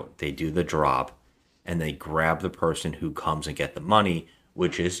hiding out. They do the drop, and they grab the person who comes and get the money,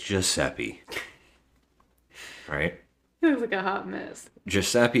 which is Giuseppe. Right? He looks like a hot mess.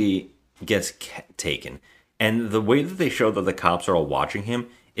 Giuseppe gets taken. And the way that they show that the cops are all watching him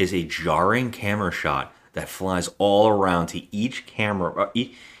is a jarring camera shot that flies all around to each camera,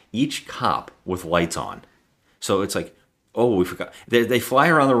 each cop with lights on. So it's like, oh, we forgot. They fly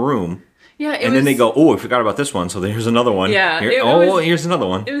around the room. Yeah, and then they go, oh, we forgot about this one. So there's another one. Yeah. Here's another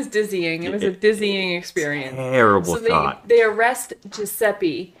one. It was dizzying. It was a dizzying experience. Terrible so thought. They arrest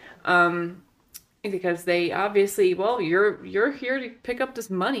Giuseppe because they obviously, well, you're here to pick up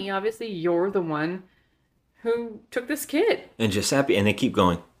this money. Obviously, you're the one who took this kid. And Giuseppe, and they keep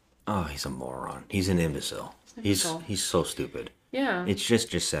going, oh, he's a moron. He's an imbecile. He's so stupid. Yeah. It's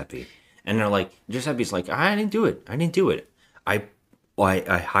just Giuseppe. And they're like, Giuseppe's like, I didn't do it. I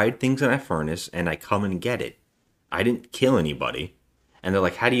hide things in that furnace and I come and get it. I didn't kill anybody. And they're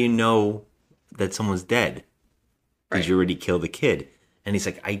like, how do you know that someone's dead? Did you already kill the kid? And he's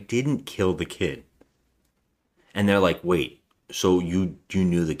like, I didn't kill the kid. And they're like, wait, so you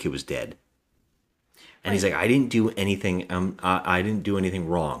knew the kid was dead? And he's like, I didn't do anything. I didn't do anything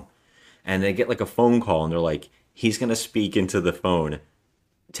wrong. And they get like a phone call, and they're like, he's gonna speak into the phone.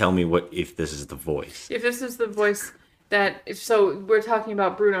 Tell me if this is the voice. If this is the voice so we're talking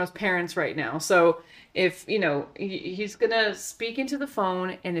about Bruno's parents right now. So if he's gonna speak into the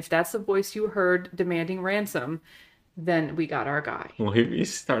phone, and if that's the voice you heard demanding ransom, then we got our guy. Well, he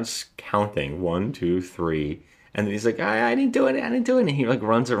starts counting 1, 2, 3, and then he's like, I didn't do it. And he like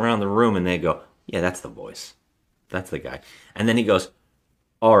runs around the room, and they go, yeah, that's the voice. That's the guy. And then he goes,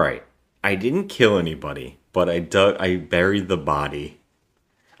 all right, I didn't kill anybody, but I buried the body.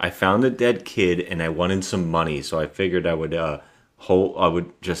 I found a dead kid and I wanted some money, so I figured I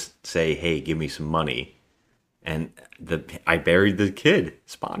would just say, hey, give me some money. And I buried the kid,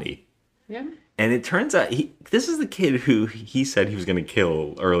 Spotty. Yeah. And it turns out this is the kid who he said he was going to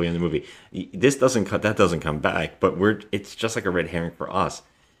kill early in the movie. That doesn't come back, but it's just like a red herring for us.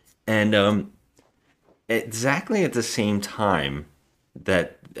 And exactly at the same time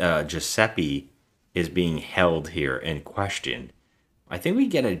that Giuseppe is being held here and questioned, I think we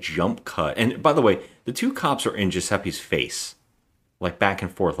get a jump cut. And by the way, the two cops are in Giuseppe's face, like back and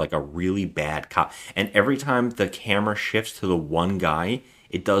forth, like a really bad cop. And every time the camera shifts to the one guy,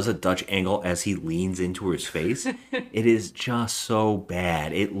 it does a Dutch angle as he leans into his face. It is just so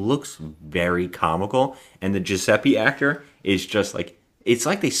bad. It looks very comical. And the Giuseppe actor is just like, it's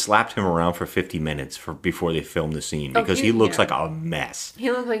like they slapped him around for 50 minutes before they filmed the scene because he looks like a mess. He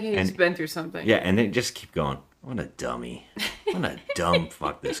looks like he's been through something. Yeah, and they just keep going, what a dummy. What a dumb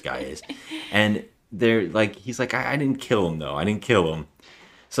fuck this guy is. And they're like, he's like, I didn't kill him though. I didn't kill him.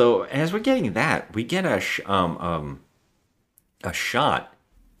 So as we're getting that, we get a shot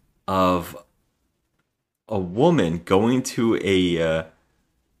of a woman going to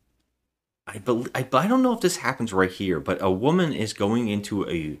I don't know if this happens right here, but a woman is going into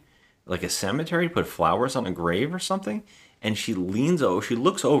a cemetery to put flowers on a grave or something, and she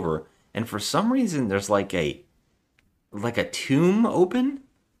looks over, and for some reason there's like a tomb open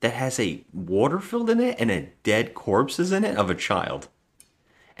that has a water filled in it and a dead corpse is in it of a child.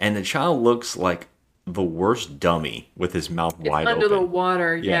 And the child looks like the worst dummy with his mouth wide open. Under the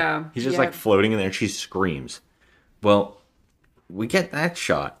water, yeah. He's just like floating in there and she screams. Well, we get that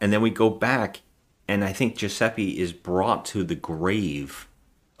shot and then we go back and I think Giuseppe is brought to the grave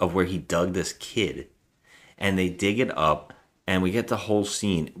of where he dug this kid. And they dig it up and we get the whole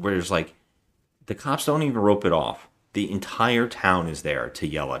scene where there's like, the cops don't even rope it off. The entire town is there to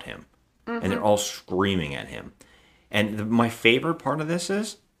yell at him. Mm-hmm. And they're all screaming at him. And my favorite part of this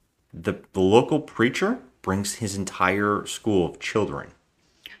is the local preacher brings his entire school of children.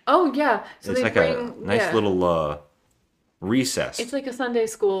 Oh, yeah. So it's like a nice little recess. It's like a Sunday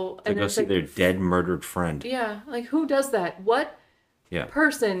school. To go it's see like, their dead, murdered friend. yeah, like who does that? What Yeah.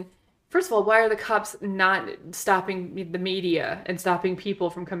 person? First of all, why are the cops not stopping the media and stopping people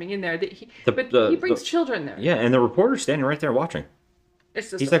from coming in there? He brings children there. Yeah, and the reporter's standing right there watching.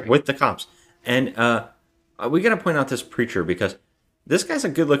 It's just He's like with the cops. And we got to point out this preacher because this guy's a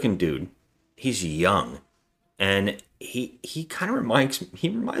good-looking dude. He's young, and he kind of reminds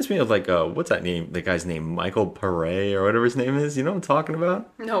me of like what's that name? The guy's name, Michael Pare or whatever his name is. You know what I'm talking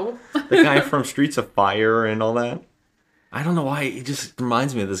about? No. The guy from Streets of Fire and all that. I don't know why he just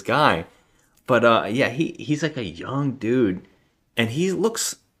reminds me of this guy, but yeah, he's like a young dude, and he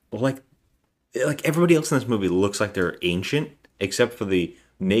looks like everybody else in this movie looks like they're ancient, except for the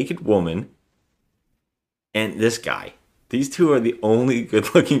naked woman and this guy. These two are the only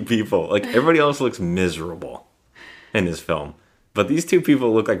good-looking people. Like everybody else looks miserable in this film, but these two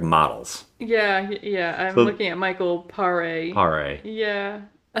people look like models. Yeah. I'm looking at Michael Pare. Pare. Yeah.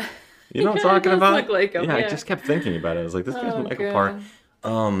 You know what I'm talking about? Look like him, yeah, I just kept thinking about it. I was like, this guy's Michael God.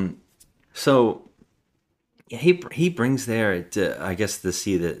 Parr. So yeah, he brings there to, I guess, to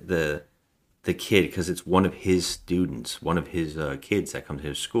see the kid because it's one of his students, one of his kids that come to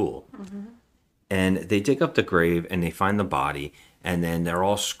his school, and they dig up the grave and they find the body, and then they're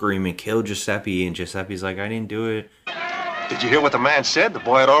all screaming, "Kill Giuseppe!" And Giuseppe's like, "I didn't do it." Did you hear what the man said? The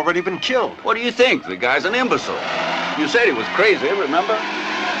boy had already been killed. What do you think? The guy's an imbecile. You said he was crazy, remember?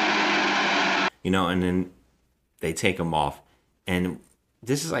 You know, and then they take him off. And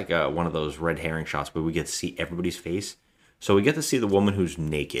this is like one of those red herring shots where we get to see everybody's face. So we get to see the woman who's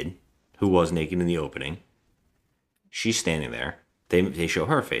naked, who was naked in the opening. She's standing there. They show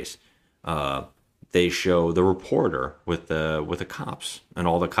her face. They show the reporter with the cops, and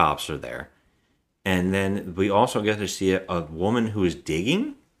all the cops are there. And then we also get to see a woman who is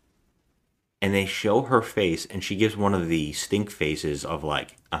digging, and they show her face, and she gives one of the stink faces of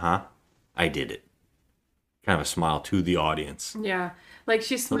like, I did it. Kind of a smile to the audience. Yeah. Like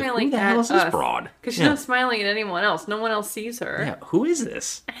she's smiling who the at hell is this us. broad? Because she's not smiling at anyone else. No one else sees her. Yeah, who is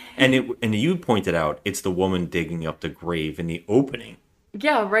this? And you pointed out it's the woman digging up the grave in the opening.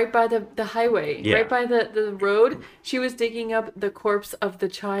 Yeah, right by the highway. Yeah. Right by the road. She was digging up the corpse of the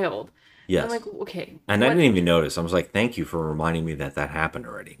child. Yes. I'm like, okay. And I didn't even notice. I was like, thank you for reminding me that happened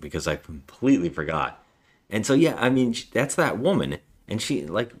already, because I completely forgot. And so, yeah, I mean, that's that woman. And she,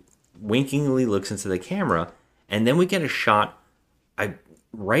 like, winkingly looks into the camera. And then we get a shot,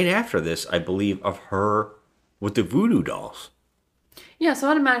 right after this, I believe, of her with the voodoo dolls. Yeah, so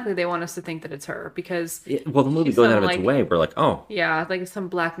automatically they want us to think that it's her because... Well, the movie goes out of its way. We're like, oh. Yeah, like some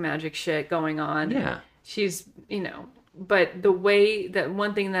black magic shit going on. Yeah. She's, but the way that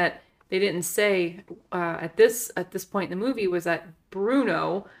one thing that they didn't say at this point in the movie was that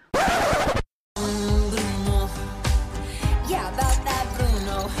Bruno... Yeah, about that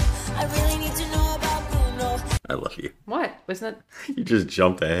Bruno. I really need to know about Bruno. I love you. What? Wasn't it? You just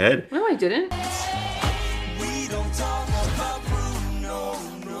jumped ahead. No, I didn't.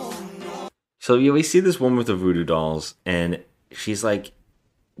 So yeah, we see this woman with the voodoo dolls, and she's like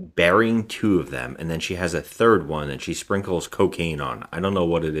burying two of them, and then she has a third one that she sprinkles cocaine on. I don't know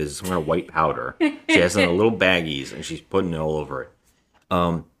what it is. Some kind of white powder. She has it in little baggies, and she's putting it all over it.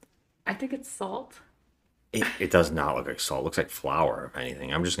 I think it's salt. It does not look like salt. It looks like flour, if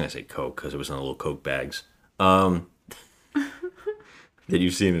anything. I'm just gonna say Coke because it was in the little Coke bags. That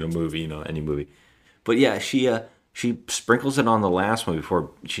you've seen in a movie, any movie. But yeah, she sprinkles it on the last one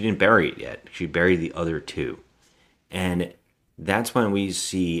before she didn't bury it yet. She buried the other two, and that's when we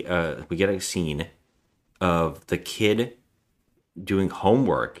see we get a scene of the kid doing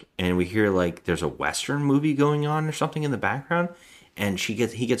homework, and we hear like there's a Western movie going on or something in the background, and he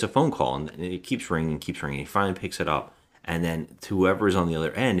gets a phone call, and it keeps ringing. He finally picks it up, and then to whoever is on the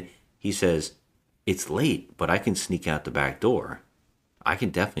other end, he says, "It's late, but I can sneak out the back door. I can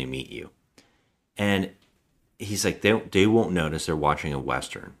definitely meet you." And he's like, they won't notice they're watching a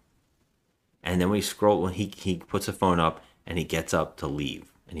Western. And then we scroll, when he puts the phone up, and he gets up to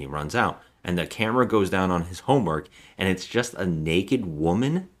leave, and he runs out. And the camera goes down on his homework, and it's just a naked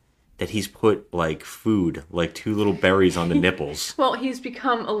woman that he's put, like, food, like 2 little berries on the nipples. Well, he's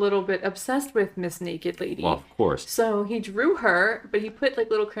become a little bit obsessed with Miss Naked Lady. Well, of course. So he drew her, but he put,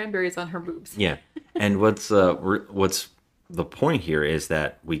 like, little cranberries on her boobs. Yeah. And what's the point here is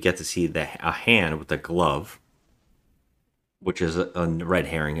that we get to see a hand with a glove, which is a red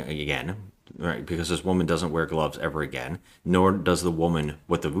herring again, right? Because this woman doesn't wear gloves ever again, nor does the woman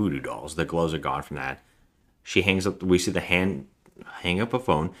with the voodoo dolls. The gloves are gone from that. She hangs up. We see the hand hang up a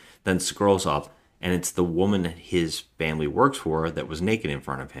phone, then scrolls up, and it's the woman that his family works for that was naked in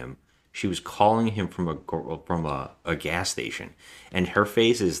front of him. She was calling him from a gas station, and her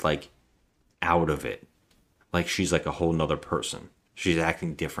face is like out of it, like she's like a whole nother person. She's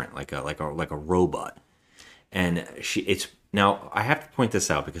acting different, like a robot. And it's now I have to point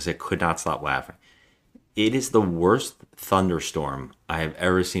this out because I could not stop laughing. It is the worst thunderstorm I have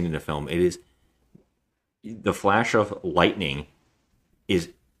ever seen in a film. It is the flash of lightning is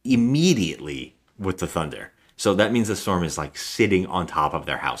immediately with the thunder. So that means the storm is like sitting on top of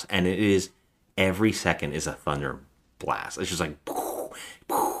their house, and it is every second is a thunder blast. It's just like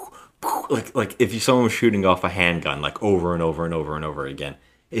like if someone was shooting off a handgun like over and over and over and over again.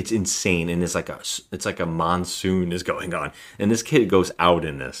 It's insane, and it's like a monsoon is going on, and this kid goes out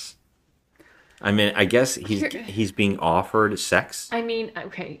in this. I mean, I guess he's being offered sex. I mean,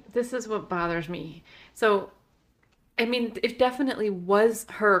 okay, this is what bothers me. So, I mean, it definitely was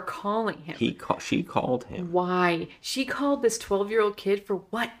her calling him. She called him. Why? She called this 12-year-old kid for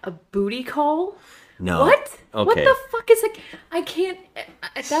what? A booty call? No. What? Okay. What the fuck is like? I can't.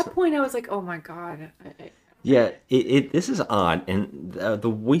 At that point, I was like, oh my god. Yeah, this is odd, and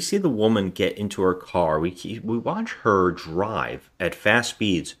we see the woman get into her car. We watch her drive at fast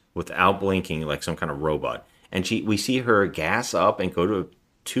speeds without blinking, like some kind of robot, and we see her gas up and go to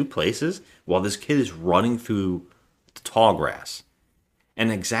two places while this kid is running through the tall grass.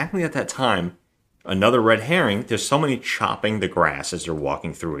 And exactly at that time, another red herring. There's somebody chopping the grass as they're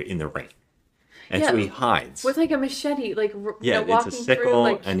walking through it in the rain. And so he hides. With like a machete, like it's a sickle,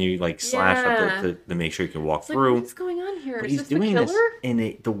 and you like slash up to make sure you can walk through. What's going on here? But Is he's this doing the this killer?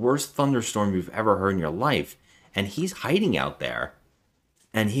 in the worst thunderstorm you've ever heard in your life, and he's hiding out there,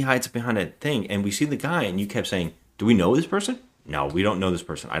 and he hides behind a thing, and we see the guy, and you kept saying, "Do we know this person?" No, we don't know this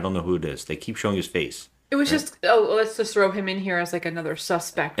person. I don't know who it is. They keep showing his face. It was just, let's just throw him in here as like another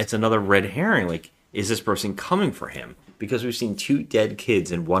suspect. It's another red herring. Like, is this person coming for him? Because we've seen two dead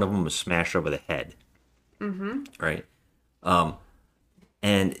kids, and one of them was smashed over the head. Mm-hmm. Right.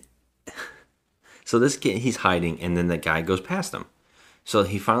 And so this kid, he's hiding, and then the guy goes past him. So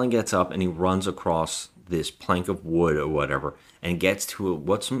he finally gets up and he runs across this plank of wood or whatever and gets to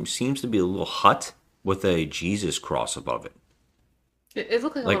what seems to be a little hut with a Jesus cross above it. It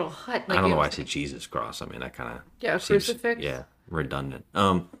looked like a little hut. I don't know why I said Jesus cross. I mean, that kind of a crucifix. Yeah, redundant.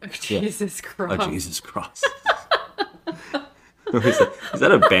 Jesus cross. A Jesus cross. Is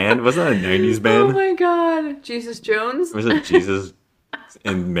that a band? Wasn't that a 90s band? Oh my god. Jesus Jones? Was it Jesus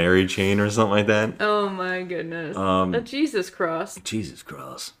and Mary Chain or something like that? Oh my goodness. A Jesus cross. Jesus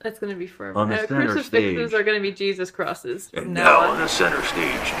cross. That's going to be forever. On the center crucifixes stage. are going to be Jesus crosses. And now on the center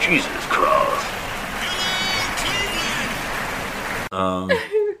stage, Jesus cross.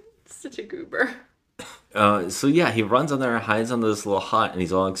 Such a goober. So yeah, he runs on there and hides under this little hut, and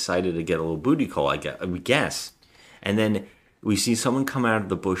he's all excited to get a little booty call, we guess. And then we see someone come out of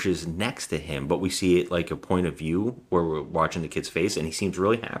the bushes next to him, but we see it like a point of view where we're watching the kid's face, and he seems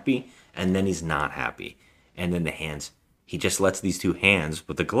really happy, and then he's not happy. And then the hands, he just lets these two hands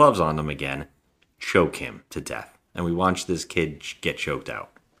with the gloves on them again choke him to death. And we watch this kid get choked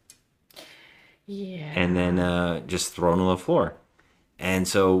out. Yeah. And then just thrown on the floor. And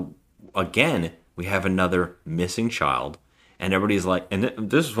so, again, we have another missing child, and everybody's like, and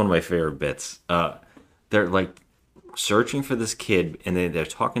this is one of my favorite bits. They're like searching for this kid, and they're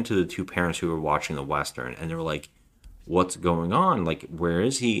talking to the two parents who were watching the Western, and they're like, what's going on? Like, where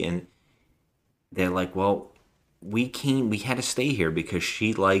is he? And they're like, well, we had to stay here because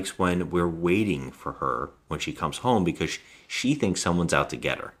she likes when we're waiting for her when she comes home because she thinks someone's out to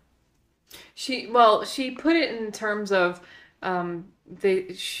get her. She put it in terms of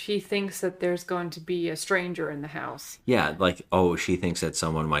she thinks that there's going to be a stranger in the house. Yeah, like, she thinks that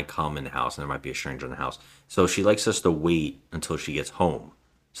someone might come in the house and there might be a stranger in the house. So she likes us to wait until she gets home.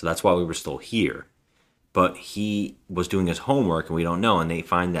 So that's why we were still here. But he was doing his homework and we don't know. And they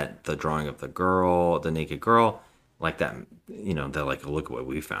find that the drawing of the naked girl, like that, they're like, look at what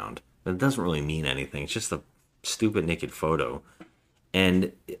we found. But it doesn't really mean anything. It's just a stupid naked photo.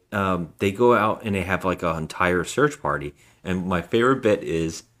 And they go out and they have like an entire search party. And my favorite bit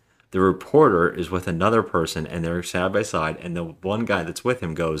is the reporter is with another person and they're side by side. And the one guy that's with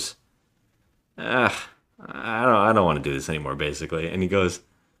him goes, I don't want to do this anymore, basically. And he goes,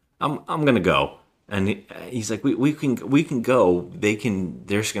 I'm going to go. And he's like, we can go. They're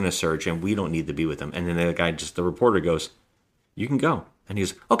just going to search and we don't need to be with them. And then the reporter goes, you can go. And he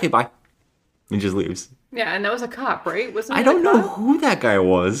goes, okay, bye. And just leaves. Yeah, and that was a cop, right? Wasn't it I don't know who that guy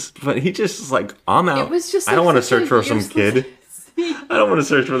was, but he just was like, I'm out. It was just I don't want to search for some kid. I don't want to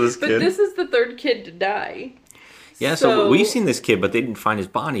search for this kid. But this is the third kid to die. Yeah, so we've seen this kid, but they didn't find his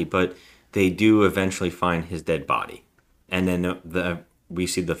body, but they do eventually find his dead body. And then we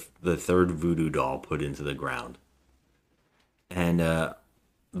see the third voodoo doll put into the ground, and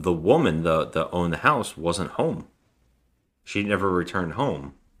the woman that owned the house wasn't home. She never returned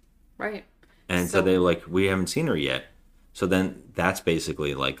home. Right. And so they like, we haven't seen her yet. So then that's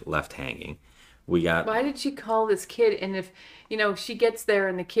basically like left hanging. We got. Why did she call this kid? And if, she gets there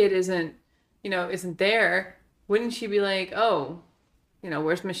and the kid isn't there, wouldn't she be like, oh,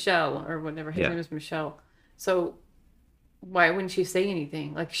 where's Michelle or whatever? His name is Michelle. So why wouldn't she say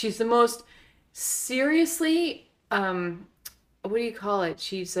anything? Like, she's the most seriously, what do you call it?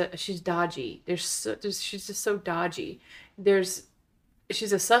 She's dodgy. She's just so dodgy.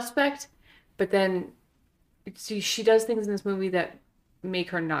 She's a suspect, but then she does things in this movie that make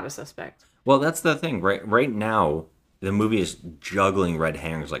her not a suspect. Well, that's the thing. Right now, the movie is juggling red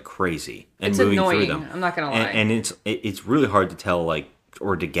herrings like crazy and it's moving annoying. through them. I'm not gonna lie. And it's really hard to tell, like,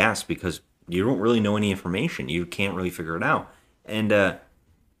 or to guess, because you don't really know any information. You can't really figure it out. And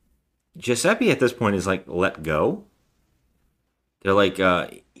Giuseppe at this point is like, let go. They're like,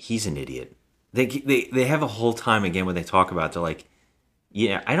 he's an idiot. They have a whole time again when they talk about it, they're like,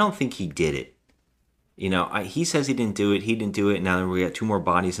 yeah, I don't think he did it. He says he didn't do it. He didn't do it. Now we got 2 more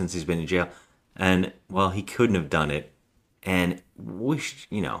bodies since he's been in jail. And, well, he couldn't have done it. And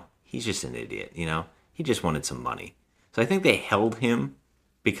he's just an idiot, He just wanted some money. So I think they held him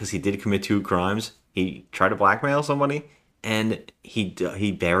because he did commit 2 crimes. He tried to blackmail somebody, and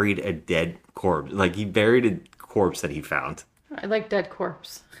he buried a dead corpse. Like, he buried a corpse that he found. I like Dead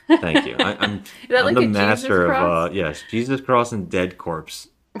Corpse. Thank you. I'm Is that like the a master Jesus cross? of yes, Jesus Cross and Dead Corpse.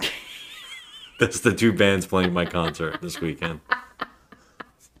 That's the 2 bands playing at my concert this weekend.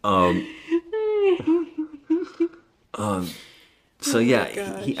 So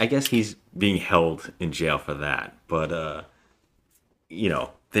yeah, I guess he's being held in jail for that, but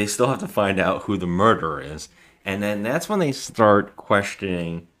they still have to find out who the murderer is, and then that's when they start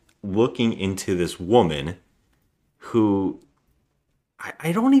looking into this woman, who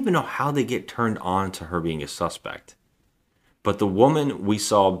I don't even know how they get turned on to her being a suspect. But the woman we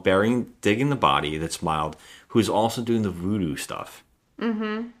saw digging the body that smiled, who's also doing the voodoo stuff.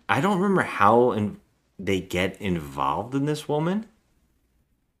 Mm-hmm. I don't remember how they get involved in this woman.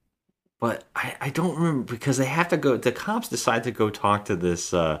 But I don't remember, because they have to go. The cops decide to go talk to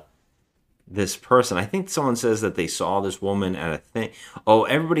this person. I think someone says that they saw this woman at a thing. Oh,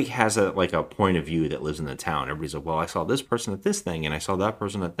 everybody has a point of view that lives in the town. Everybody's like, well, I saw this person at this thing, and I saw that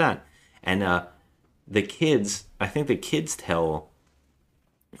person at that. And I think the kids tell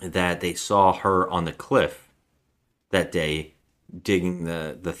that they saw her on the cliff that day digging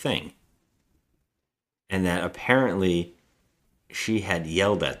the thing. And that apparently she had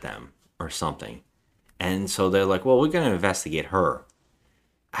yelled at them or something. And so they're like, well, we're going to investigate her.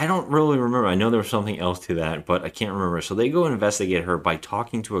 I don't really remember. I know there was something else to that, but I can't remember. So they go investigate her by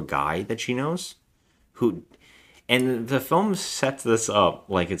talking to a guy that she knows, and the film sets this up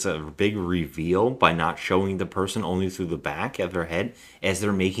like it's a big reveal by not showing the person, only through the back of their head as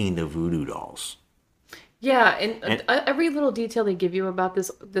they're making the voodoo dolls. Yeah, and every little detail they give you about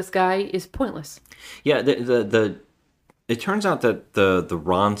this guy is pointless. Yeah, it turns out that the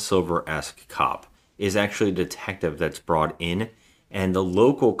Ron Silver-esque cop is actually a detective that's brought in. And the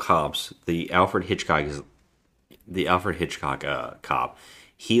local cops, the Alfred Hitchcock cop,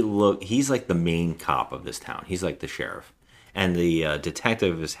 he's like the main cop of this town. He's like the sheriff, and the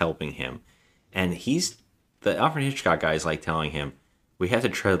detective is helping him. And the Alfred Hitchcock guy is like telling him, we have to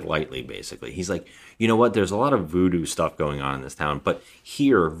tread lightly, basically. He's like, you know what? There's a lot of voodoo stuff going on in this town, but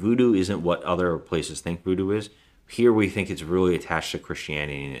here, voodoo isn't what other places think voodoo is. Here, we think it's really attached to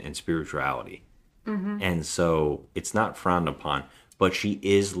Christianity and spirituality. Mm-hmm. And so it's not frowned upon. But she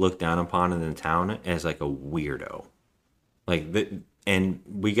is looked down upon in the town as like a weirdo. And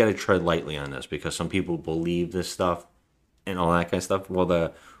we got to tread lightly on this, because some people believe this stuff and all that kind of stuff. Well,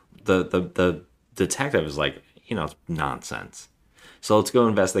 the detective is like, it's nonsense. So let's go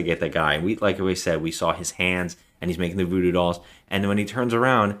investigate that guy. And like we said, we saw his hands, and he's making the voodoo dolls. And when he turns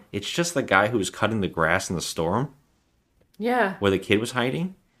around, it's just the guy who was cutting the grass in the storm. Yeah. Where the kid was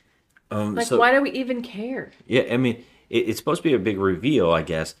hiding. Why do we even care? Yeah, I mean, it's supposed to be a big reveal, I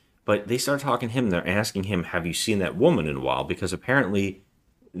guess, but they start talking to him. They're asking him, have you seen that woman in a while? Because apparently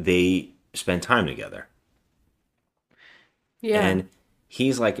they spend time together. Yeah. And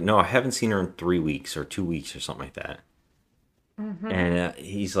he's like, no, I haven't seen her in 3 weeks or 2 weeks or something like that. Mm-hmm. And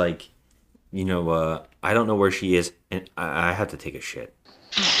he's like, I don't know where she is, and I have to take a shit.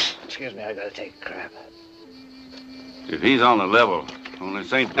 Excuse me, I gotta take a crap. If he's on the level, only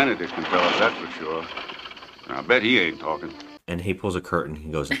St. Benedict can tell us that for sure. I bet he ain't talking. And he pulls a curtain. He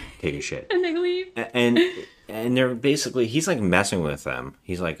goes and take a shit. And they leave. and they're basically, he's like messing with them.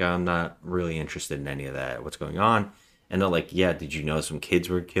 He's like, I'm not really interested in any of that. What's going on? And they're like, yeah, did you know some kids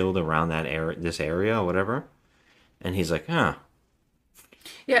were killed around that area, this area, or whatever? And he's like, huh.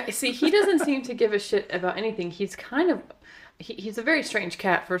 Yeah, see, he doesn't seem to give a shit about anything. He's kind of, he's a very strange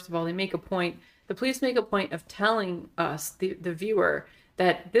cat, first of all. The police make a point of telling us, the viewer,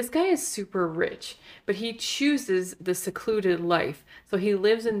 that this guy is super rich, but he chooses the secluded life. So he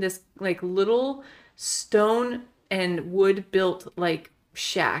lives in this like little stone and wood built like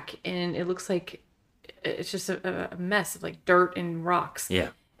shack, and it looks like it's just a mess of like dirt and rocks. Yeah.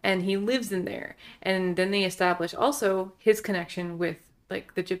 And he lives in there. And then they establish also his connection with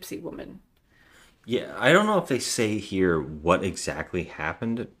like the gypsy woman. Yeah, I don't know if they say here what exactly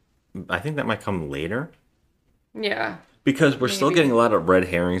happened. I think that might come later. Yeah. Because we're still Maybe. getting a lot of red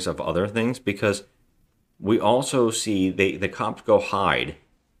herrings of other things, because we also see the cops go hide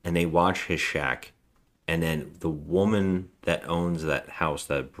and they watch his shack, and then the woman that owns that house,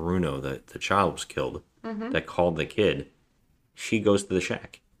 that Bruno, the child was killed, that called the kid, she goes to the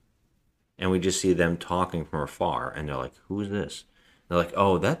shack. And we just see them talking from afar, and they're like, who's this? They're like,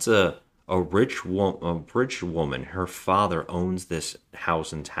 oh, that's a rich woman. Her father owns this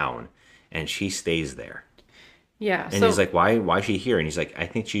house in town, and she stays there. Yeah. And he's like, why is she here? And he's like, I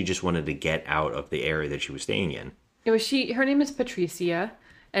think she just wanted to get out of the area that she was staying in. her name is Patricia,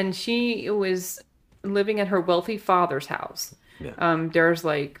 and she was living at her wealthy father's house. Yeah. There's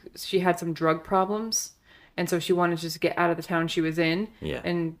like, she had some drug problems, and so she wanted to just get out of the town she was in. Yeah.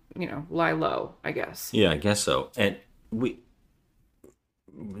 And, lie low, I guess. Yeah, I guess so. And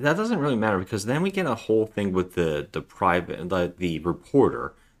that doesn't really matter, because then we get a whole thing with the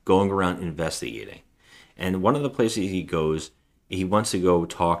reporter going around investigating. And one of the places he goes, he wants to go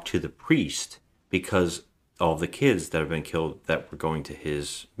talk to the priest because all the kids that have been killed that were going to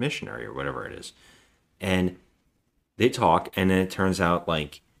his missionary or whatever it is. And they talk, and then it turns out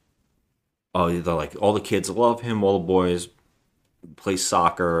like, oh, they're like, all the kids love him, all the boys play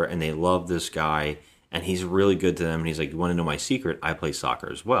soccer, and they love this guy, and he's really good to them. And he's like, you want to know my secret? I play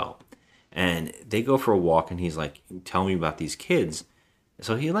soccer as well. And they go for a walk, and he's like, tell me about these kids.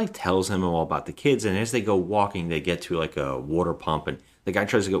 So he like tells him all about the kids, and as they go walking, they get to like a water pump, and the guy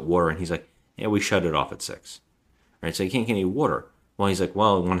tries to get water, and he's like, yeah, we shut it off at 6. Right? So you can't get any water. Well, he's like,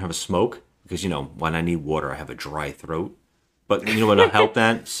 well, I want to have a smoke, because, when I need water, I have a dry throat. But you know what'll help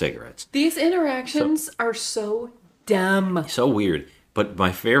that? Cigarettes. These interactions are so dumb. So weird. But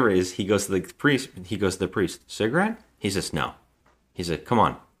my favorite is he goes to the priest. Cigarette? He says, no. He said, come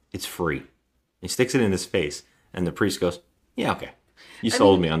on. It's free. He sticks it in his face. And the priest goes, yeah, okay. You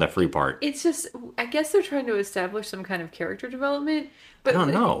sold me on that free part. It's just, I guess they're trying to establish some kind of character development. But I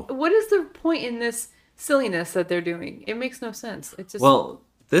don't know. What is the point in this silliness that they're doing? It makes no sense. It's just... Well,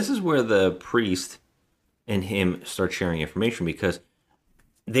 this is where the priest and him start sharing information, because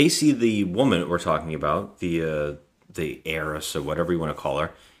they see the woman we're talking about, the heiress or whatever you want to call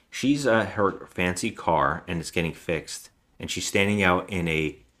her. She's her fancy car, and it's getting fixed, and she's standing out in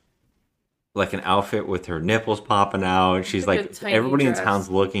an outfit with her nipples popping out. She's like everybody dress. in town's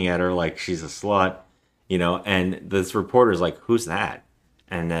looking at her like she's a slut, and this reporter's like, who's that?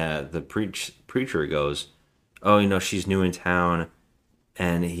 And the preacher goes, oh, she's new in town.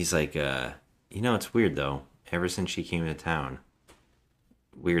 And he's like, it's weird though. Ever since she came into town,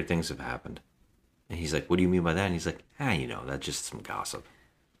 weird things have happened. And he's like, what do you mean by that? And he's like, that's just some gossip.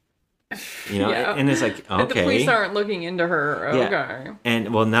 Yeah. And it's like, okay. The police aren't looking into her. Okay. Yeah.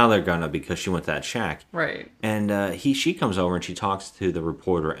 And well, now they're gonna, because she went to that shack. Right. And she comes over and she talks to the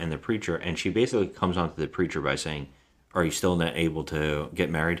reporter and the preacher, and she basically comes on to the preacher by saying, are you still not able to get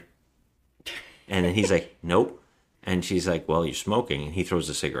married? And then he's like, nope. And she's like, well, you're smoking. And he throws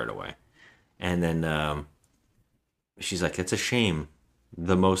the cigarette away. And then she's like, it's a shame.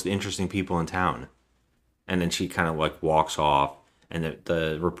 The most interesting people in town. And then she kind of like walks off. And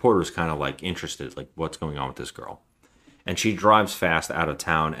the reporter's kind of like interested, like, what's going on with this girl? And she drives fast out of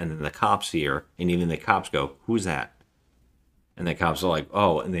town, and then the cops see her, and even the cops go, who's that? And the cops are like,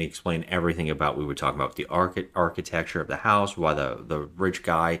 oh, and they explain everything about, we were talking about the architecture of the house, why the rich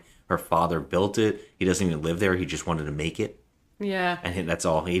guy, her father built it. He doesn't even live there. He just wanted to make it. Yeah. And that's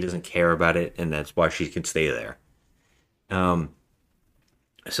all. He doesn't care about it, and that's why she can stay there.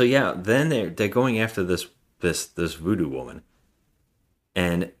 So yeah, then they're going after this voodoo woman.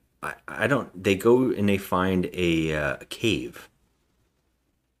 And I don't. They go and they find a cave.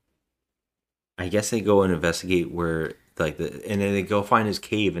 I guess they go and investigate where, and then they go find his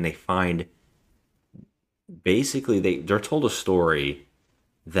cave, and they find. Basically, they're told a story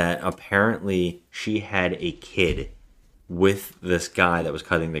that apparently she had a kid with this guy that was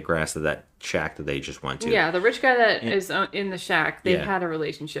cutting the grass at that shack that they just went to. Yeah, the rich guy that is in the shack, they had a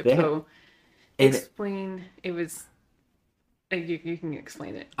relationship. So explain. It was. You can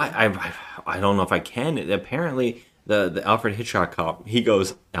explain it. I don't know if I can. Apparently, the Alfred Hitchcock cop. He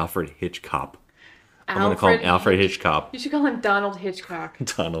goes Alfred Hitchcock. I'm gonna call him Alfred Hitchcock. You should call him Donald Hitchcock.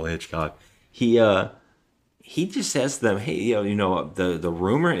 Donald Hitchcock. He just says to them, "Hey, the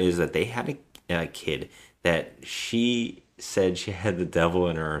rumor is that they had a kid that she said she had the devil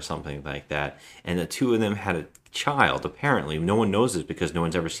in her or something like that, and the two of them had a child. Apparently, no one knows this because no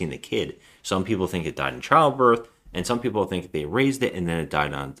one's ever seen the kid. Some people think it died in childbirth, and some people think they raised it and then it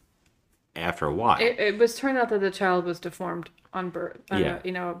died on after a while. It was turned out that the child was deformed on birth.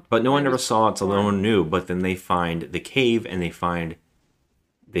 But no one ever saw it, so no one knew. But then they find the cave and they find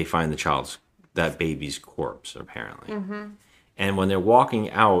that baby's corpse apparently. Mm-hmm. And when they're walking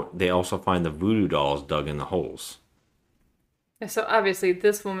out, they also find the voodoo dolls dug in the holes. So obviously,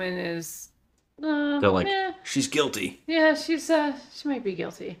 this woman is. They're like, she's guilty. Yeah, she might be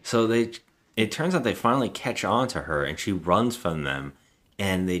guilty. So it turns out they finally catch on to her, and she runs from them,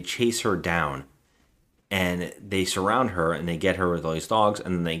 and they chase her down, and they surround her, and they get her with all these dogs,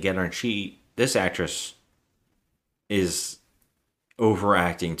 and then they get her, and this actress is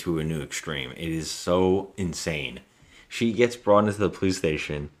overacting to a new extreme. It is so insane. She gets brought into the police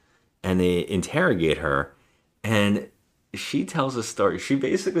station, and they interrogate her, and she tells a story. She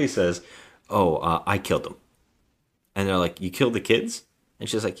basically says, I killed them. And they're like, you killed the kids? And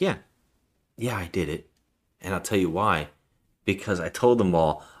she's like, yeah, I did it. And I'll tell you why. Because I told them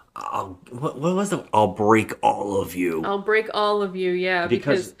all, what was the, I'll break all of you. I'll break all of you, yeah.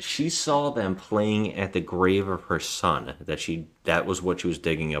 Because she saw them playing at the grave of her son. That was what she was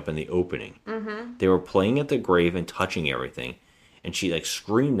digging up in the opening. Mm-hmm. They were playing at the grave and touching everything. And she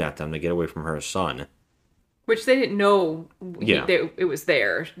screamed at them to get away from her son. Which they didn't know it was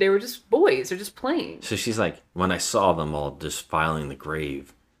there. They were just boys. They're just playing. So she's like, when I saw them all defiling the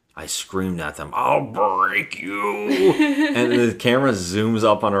grave, I screamed at them, I'll break you. And the camera zooms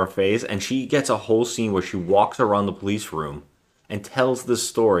up on her face, and she gets a whole scene where she walks around the police room and tells this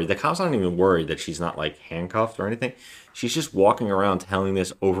story. The cops aren't even worried that she's not handcuffed or anything. She's just walking around telling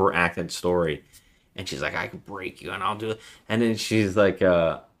this overacted story. And she's like, I can break you and I'll do it. And then she's like,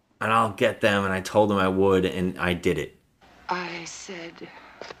 and I'll get them, and I told them I would, and I did it. I said,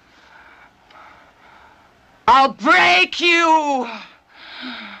 I'll break you!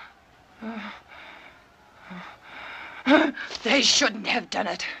 They shouldn't have done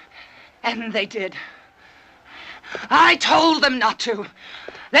it, and they did. I told them not to.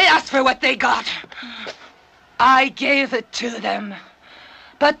 They asked for what they got. I gave it to them,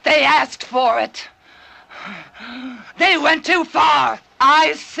 but they asked for it. They went too far.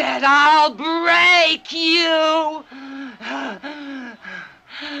 I said, I'll break you.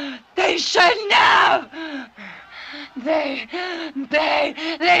 They shouldn't have. They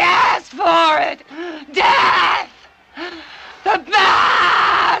asked for it. Death. The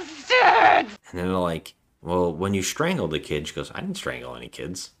bastards. And then they're like, well, when you strangled the kid, she goes, I didn't strangle any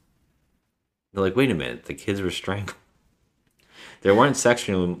kids. They're like, wait a minute, the kids were strangled.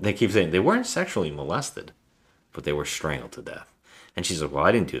 They keep saying they weren't sexually molested, but they were strangled to death. And she's like, well,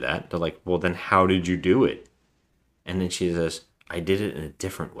 I didn't do that. They're like, well, then how did you do it? And then she says, I did it in a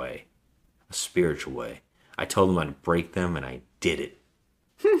different way, a spiritual way. I told them I'd break them, and I did it.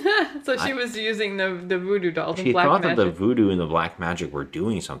 So she was using the voodoo dolls and she black thought magic. that the voodoo and the black magic were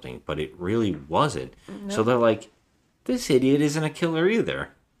doing something, but it really wasn't. Nope. So they're like, this idiot isn't a killer either.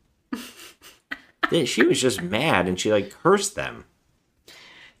 She was just mad, and she cursed them.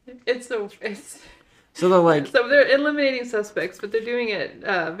 So they're like... So they're eliminating suspects, but they're doing it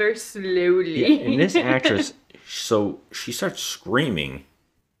very slowly. Yeah, and this actress, so she starts screaming.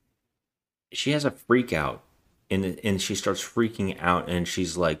 She has a freak out, and she starts freaking out, and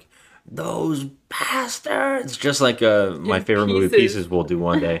she's like, those bastards! Just like my favorite movie, Pieces, will do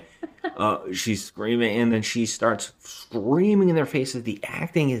one day. She's screaming, and then she starts screaming in their faces. The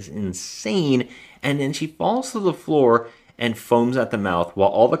acting is insane, and then she falls to the floor and foams at the mouth, while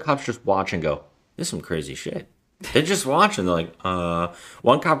all the cops just watch and go, this is some crazy shit. They're just watching. They're like,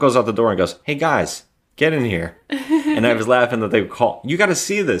 one cop goes out the door and goes, hey guys, get in here. And I was laughing that they would call, you got to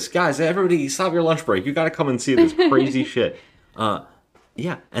see this. Guys, everybody stop your lunch break. You got to come and see this crazy shit.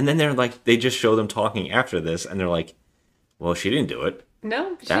 Yeah. And then they're like, they just show them talking after this, and they're like, well, she didn't do it.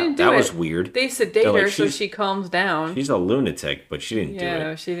 No, she didn't do it. That was weird. They sedate her so she calms down. She's a lunatic, but she didn't do it.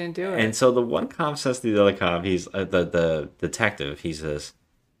 Yeah, she didn't do it. And so the one cop says to the other cop, he's the detective, he says,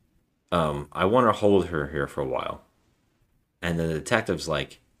 I want to hold her here for a while. And the detective's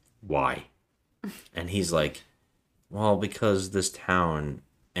like, why? And he's like, well, because this town,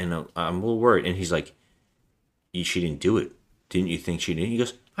 and I'm a little worried. And he's like, she didn't do it. Didn't you think she did? He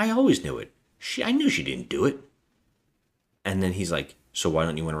goes, I always knew it. I knew she didn't do it. And then he's like, so why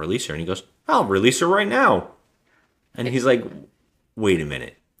don't you want to release her? And he goes, I'll release her right now. And he's like, wait a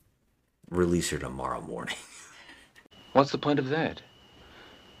minute. Release her tomorrow morning. What's the point of that?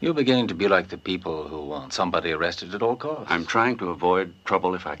 You're beginning to be like the people who want somebody arrested at all costs. I'm trying to avoid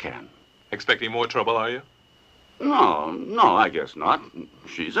trouble if I can. Expecting more trouble, are you? No, I guess not.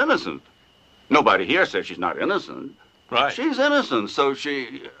 She's innocent. Nobody here says she's not innocent. Right. She's innocent, so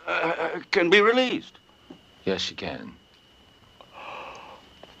she can be released. Yes, she can.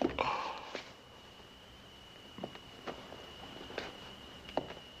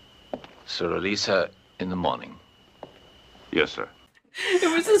 So release her in the morning. Yes, sir.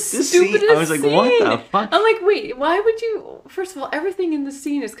 It was the This scene, stupidest I was like, what the fuck? I'm like, wait, why would you? First of all, everything in the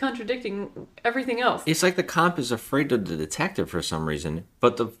scene is contradicting everything else. It's like the cop is afraid of the detective for some reason.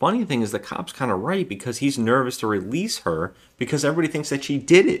 But the funny thing is the cop's kind of right because he's nervous to release her because everybody thinks that she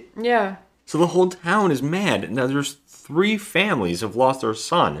did it. Yeah. So the whole town is mad. Now there's 3 families have lost their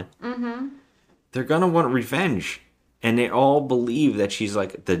son. Mm-hmm. They're going to want revenge. And they all believe that she's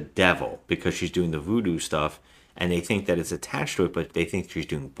like the devil because she's doing the voodoo stuff. And they think that it's attached to it, but they think she's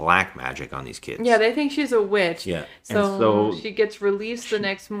doing black magic on these kids. Yeah, they think she's a witch. Yeah. So she gets released the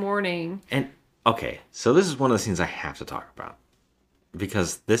next morning. And, okay, so this is one of the things I have to talk about.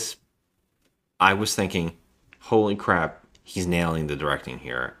 Because this, I was thinking, holy crap, he's nailing the directing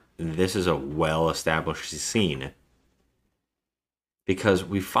here. This is a well-established scene. Because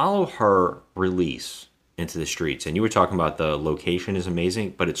we follow her release into the streets. And you were talking about the location is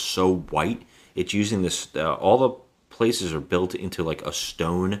amazing, but it's so white. It's using this, all the places are built into like a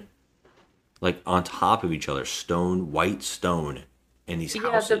stone, like on top of each other, white stone in these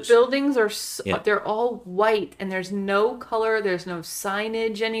houses. Yeah, the buildings are, they're all white and there's no color, there's no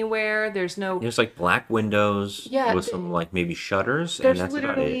signage anywhere, there's like black windows with some like maybe shutters. There's and that's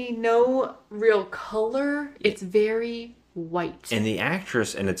literally no real color. It's very white. And the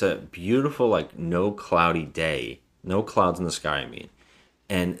actress, and it's a beautiful, like no cloudy day, no clouds in the sky, I mean.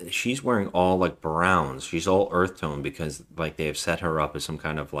 And she's wearing all like browns. She's all earth tone because like they have set her up as some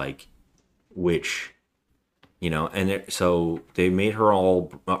kind of like witch, you know. And so they made her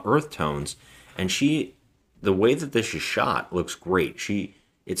all earth tones. And the way that this is shot looks great.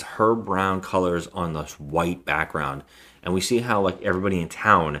 It's her brown colors on this white background. And we see how like everybody in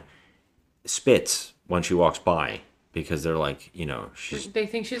town spits when she walks by because they're like, you know, they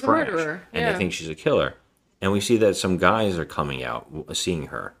think she's trash, a murderer. and they think she's a killer. And we see that some guys are coming out, seeing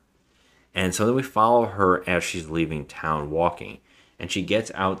her. And so then we follow her as she's leaving town walking. And she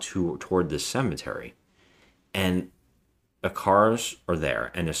gets out toward the cemetery. And the cars are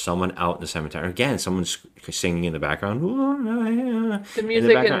there. And there's someone out in the cemetery. Again, someone's singing in the background. The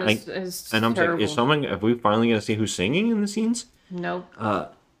music is and I'm terrible. like, are we finally going to see who's singing in the scenes? Nope.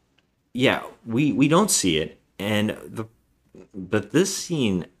 Yeah, we don't see it. But this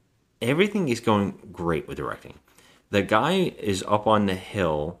scene, everything is going great with directing. The guy is up on the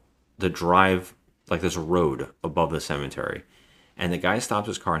hill, the drive, like there's a road above the cemetery. And the guy stops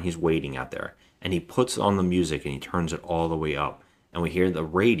his car and he's waiting out there. And he puts on the music and he turns it all the way up. And we hear the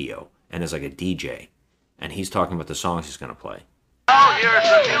radio and there's like a DJ. And he's talking about the songs he's going to play. Now here's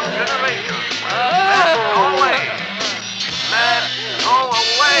the new generation. Let's go away. Let's go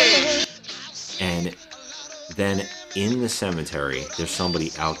away. And then in the cemetery, there's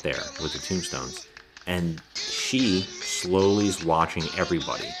somebody out there with the tombstones. And she slowly is watching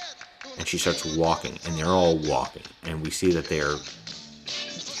everybody. And she starts walking, and they're all walking. And we see that they're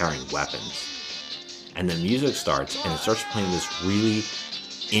carrying weapons. And the music starts, and it starts playing this really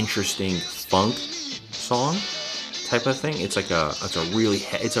interesting funk song type of thing. It's like it's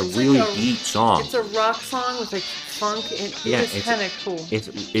a really deep song. It's a rock song with like funk. It's kind of cool. It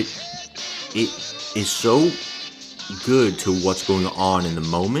is so good to what's going on in the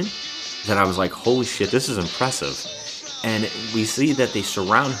moment that I was like, holy shit, this is impressive. And we see that they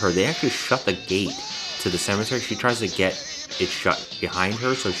surround her. They actually shut the gate to the cemetery. She tries to get it shut behind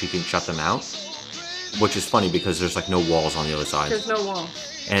her so she can shut them out, which is funny because there's like no walls on the other side. There's no wall.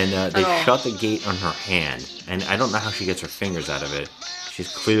 And they shut the gate on her hand. And I don't know how she gets her fingers out of it. She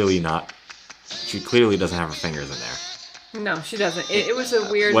clearly doesn't have her fingers in there. No, she doesn't. It was a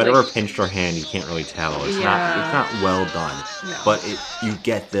weird. Whatever pinched her hand, you can't really tell. It's not well done. No. But you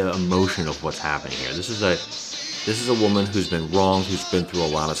get the emotion of what's happening here. This is a woman who's been wronged, who's been through a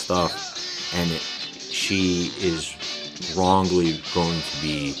lot of stuff, and she is wrongly going to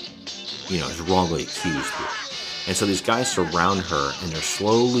be, is wrongly accused here. And so these guys surround her, and they're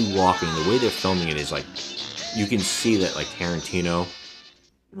slowly walking. The way they're filming it is like you can see that like Tarantino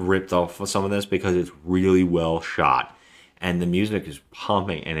ripped off some of this because it's really well shot, and the music is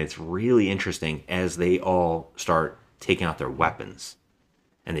pumping, and it's really interesting as they all start taking out their weapons,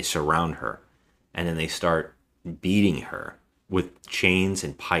 and they surround her, and then they start beating her with chains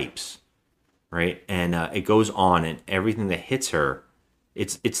and pipes, right? And it goes on, and everything that hits her,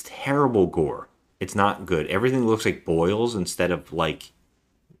 it's terrible gore. It's not good. Everything looks like boils instead of like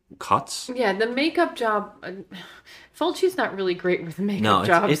cuts. Yeah, the makeup job. Fulci's not really great with makeup No,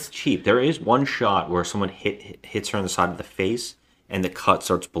 jobs. it's cheap. There is one shot where someone hits her on the side of the face, and the cut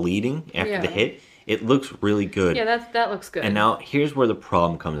starts bleeding after the Yeah. hit. It looks really good. Yeah, that looks good. And now here's where the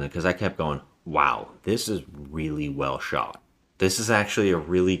problem comes in, because I kept going, wow, this is really well shot. This is actually a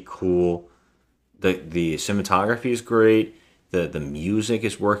really cool. The cinematography is great. The music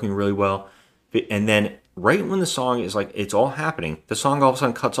is working really well. And then right when the song is like, it's all happening, the song all of a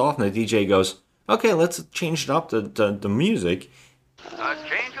sudden cuts off, and the DJ goes, okay, let's change it up, the music. A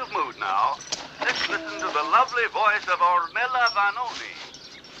change of mood now. Let's listen to the lovely voice of Ornella Vanoni.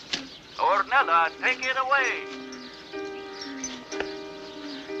 Ornella, take it away.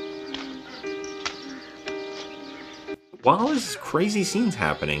 While this crazy scene's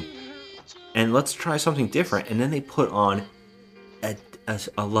happening, and let's try something different, and then they put on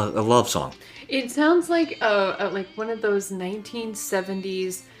a love song. It sounds like one of those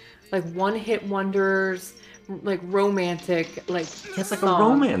 1970s like one-hit wonders, like romantic like. It's like song. a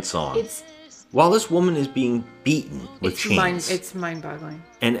romance song. It's while this woman is being beaten with chains. It's mind-boggling.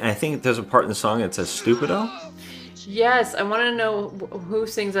 And I think there's a part in the song that says "Stupido." Yes, I want to know who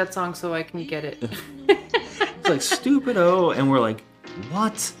sings that song so I can get it. It's like "Stupido," and we're like,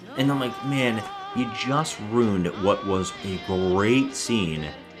 "What?" And I'm like, "Man, you just ruined what was a great scene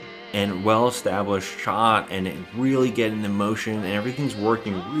and well-established shot, and it really getting emotion, and everything's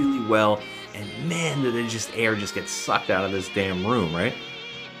working really well. And man, did it just air just get sucked out of this damn room, right?"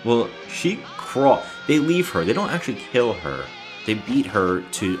 Well, they leave her. They don't actually kill her. They beat her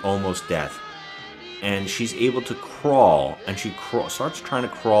to almost death. And she's able to crawl, and she starts trying to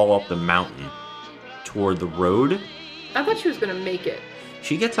crawl up the mountain toward the road. I thought she was going to make it.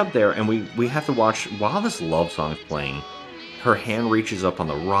 She gets up there, and we have to watch, while this love song is playing, her hand reaches up on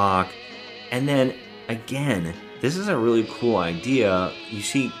the rock, and then, again, this is a really cool idea. You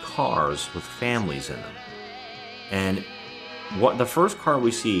see cars with families in them. And the first car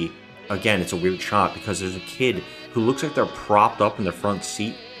we see, again, it's a weird shot because there's a kid who looks like they're propped up in the front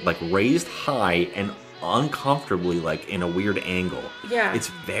seat, like raised high and uncomfortably, like in a weird angle. Yeah. It's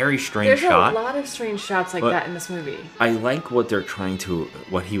very strange There's shot. a lot of strange shots like that in this movie. I like what he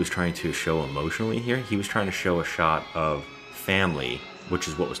was trying to show emotionally here. He was trying to show a shot of family, which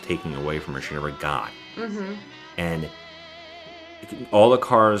is what was taken away from her. She never got. Mm-hmm. And all the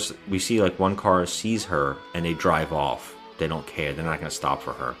cars, we see like one car sees her and they drive off. They don't care. They're not going to stop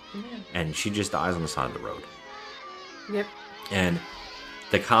for her. Yeah. And she just dies on the side of the road. Yep. And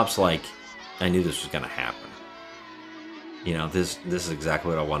the cop's like, I knew this was going to happen. You know, this is exactly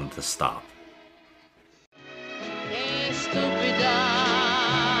what I wanted to stop. Hey, stupida.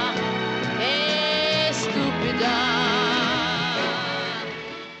 Hey, stupida.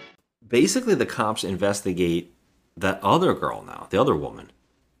 Basically, the cops investigate that other girl now, the other woman,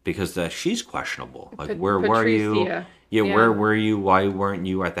 because she's questionable. Like, where were you? Patricia. Yeah, Yeah. where were you? Why weren't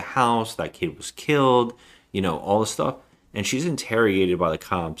you at the house? That kid was killed. You know, all this stuff. And she's interrogated by the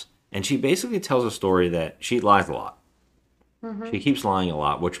cops, and she basically tells a story that she lies a lot. Mm-hmm. She keeps lying a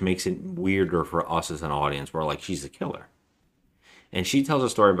lot, which makes it weirder for us as an audience. We're like, she's the killer. And she tells a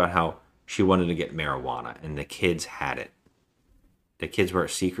story about how she wanted to get marijuana, and the kids had it. The kids were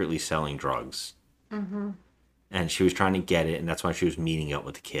secretly selling drugs. Mm-hmm. And she was trying to get it, and that's why she was meeting up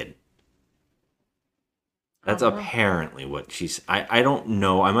with the kid. That's apparently what she's... I don't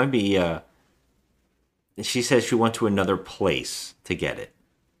know. I might be... She says she went to another place to get it.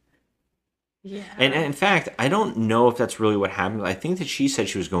 Yeah. And in fact, I don't know if that's really what happened. I think that she said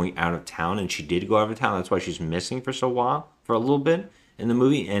she was going out of town, and she did go out of town. That's why she's missing for a little bit in the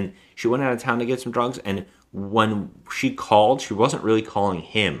movie. And she went out of town to get some drugs. And when she called, she wasn't really calling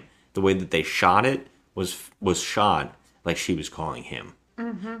him. The way that they shot it was shot like she was calling him.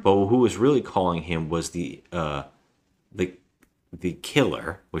 Mm-hmm. But who was really calling him was the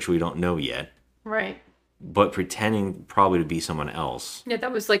killer, which we don't know yet. Right. But pretending probably to be someone else. Yeah,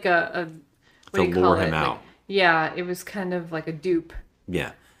 that was like a what To do you call lure it? him Like, out. yeah, it was kind of like a dupe.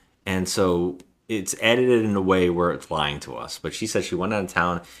 Yeah. And so it's edited in a way where it's lying to us. But she said she went out of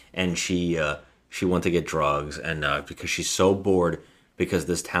town and she went to get drugs, and because she's so bored because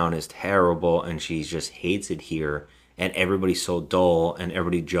this town is terrible and she just hates it here, and everybody's so dull and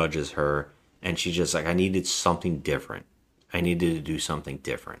everybody judges her, And she's just like, I needed something different. I needed to do something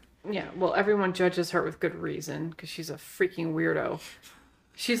different. Yeah, well, everyone judges her with good reason because she's a freaking weirdo.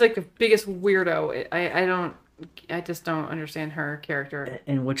 She's like the biggest weirdo. I just don't understand her character.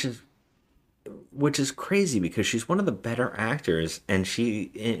 And which is crazy because she's one of the better actors, and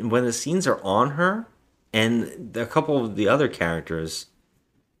when the scenes are on her and a couple of the other characters,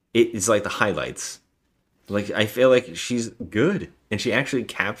 it's like the highlights. Like, I feel like she's good, and she actually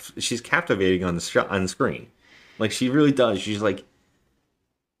she's captivating on the screen. Like, she really does. She's like,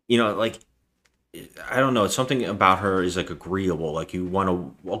 like, I don't know, something about her is like agreeable. Like, you want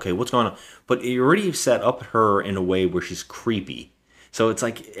to, okay, what's going on? But you already have set up her in a way where she's creepy. So it's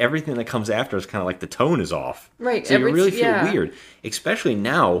like everything that comes after is kind of like the tone is off. Right. So you really feel weird. Especially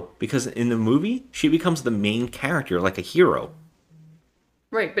now, because in the movie, she becomes the main character, like a hero.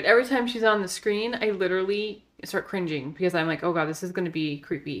 Right, but every time she's on the screen, I literally start cringing because I'm like, oh god, this is going to be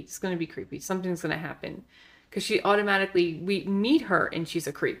creepy. It's going to be creepy. Something's going to happen. Because we meet her and she's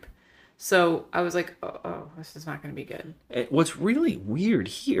a creep. So I was like, oh, this is not going to be good. What's really weird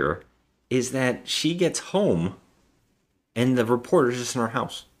here is that she gets home and the reporter's just in her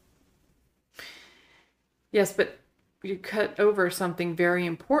house. Yes, but you cut over something very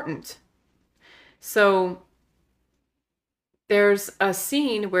important. So there's a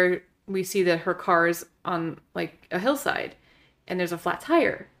scene where we see that her car is on like a hillside and there's a flat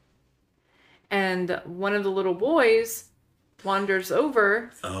tire. And one of the little boys wanders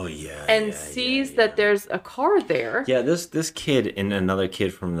over and sees that there's a car there. Yeah, this kid and another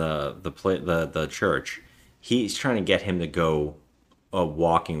kid from the church, he's trying to get him to go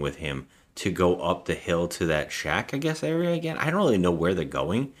walking with him to go up the hill to that shack, I guess, area again. I don't really know where they're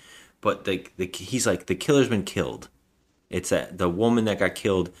going, but he's like, the killer's been killed. It's that the woman that got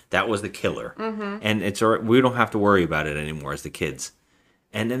killed, that was the killer. Mm-hmm. And it's we don't have to worry about it anymore as the kids.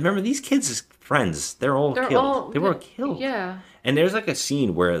 And remember, these kids' friends, they're killed. They were killed. Yeah. And there's like a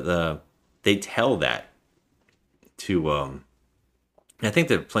scene where they tell that to I think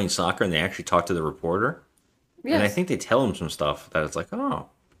they're playing soccer and they actually talk to the reporter. Yes. And I think they tell him some stuff that it's like, oh,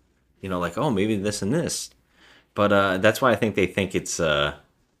 like, oh, maybe this and this. But that's why I think they think it's that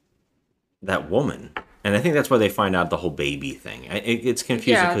woman. And I think that's why they find out the whole baby thing. It's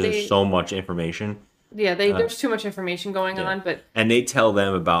confusing because there's so much information. Yeah, there's too much information going on, but... And they tell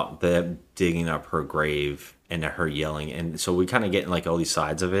them about them digging up her grave and her yelling. And so we kind of get like all these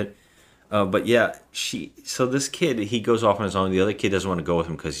sides of it. But yeah, so this kid, he goes off on his own. The other kid doesn't want to go with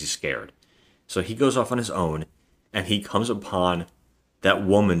him because he's scared. So he goes off on his own and he comes upon that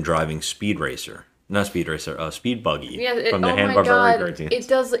woman driving Speed Racer. Not Speed Racer, Speed Buggy from the Hanna-Barbera cartoons. It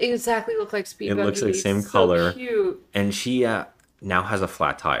does exactly look like Speed Buggy. It looks like the same color. Cute. And she now has a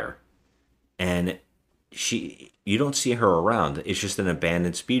flat tire. And you don't see her around. It's just an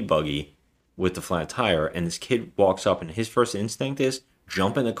abandoned Speed Buggy with the flat tire. And this kid walks up and his first instinct is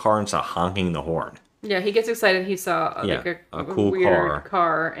jump in the car and start honking the horn. Yeah, he gets excited. He saw a cool weird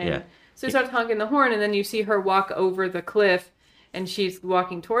car. And so he starts honking the horn and then you see her walk over the cliff. And she's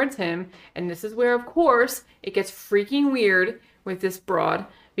walking towards him. And this is where, of course, it gets freaking weird with this broad.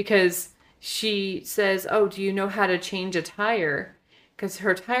 Because she says, oh, do you know how to change a tire? Because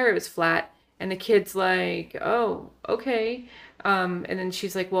her tire is flat. And the kid's like, oh, okay. And then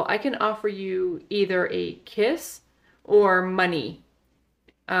she's like, well, I can offer you either a kiss or money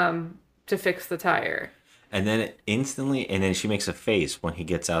to fix the tire. And then then she makes a face when he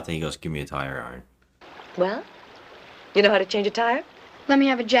gets out there. He goes, give me a tire iron. Well? You know how to change a tire? Let me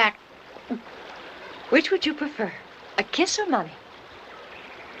have a jack. Which would you prefer? A kiss or money?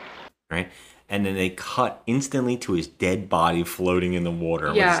 Right? And then they cut instantly to his dead body floating in the water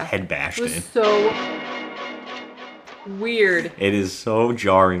with his head bashed in. It was so weird. It is so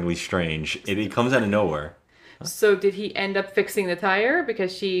jarringly strange. It comes out of nowhere. So did he end up fixing the tire?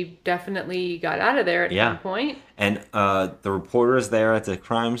 Because she definitely got out of there at one point. And the reporter is there at the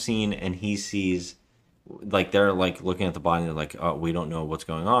crime scene and he sees... Like, they're, like, looking at the body, and they're like, oh, we don't know what's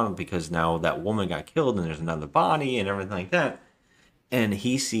going on because now that woman got killed and there's another body and everything like that. And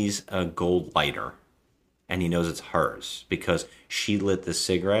he sees a gold lighter, and he knows it's hers because she lit the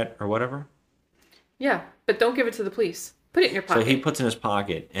cigarette or whatever. Yeah, but don't give it to the police. Put it in your pocket. So he puts it in his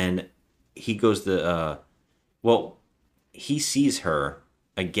pocket, and he goes to, he sees her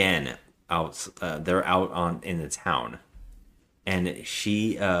again out, they're out in the town. And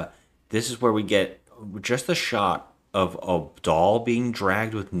she, this is where we get just a shot of a doll being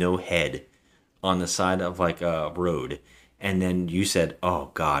dragged with no head on the side of like a road. And then you said, oh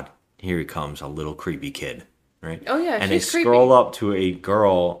God, here he comes, a little creepy kid. Right? Oh yeah, and she's they scroll up to a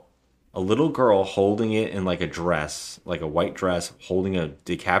girl a little girl holding it in like a dress, like a white dress, holding a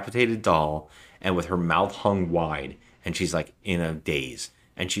decapitated doll, and with her mouth hung wide, and she's like in a daze.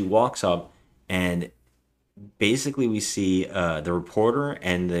 And she walks up, and basically we see the reporter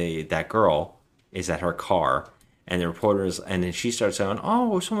and that girl is at her car, and the reporter is, and then she starts saying,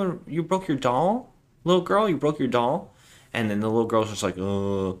 "Oh, someone, you broke your doll, little girl, you broke your doll," and then the little girl's just like,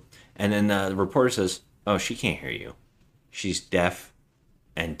 "Oh," and then the reporter says, "Oh, she can't hear you, she's deaf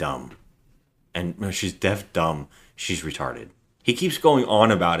and dumb." And no, she's deaf, dumb. She's retarded. He keeps going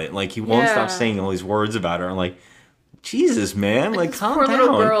on about it. Like, he won't stop saying all these words about her. I'm like, Jesus, man. Like, calm poor down.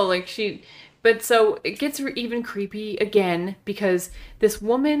 little girl, like she. But so it gets even creepy again because this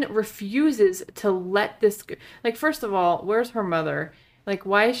woman refuses to let this. Like, first of all, where's her mother? Like,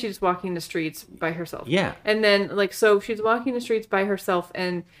 why is she just walking the streets by herself? Yeah. And then, like, so she's walking the streets by herself,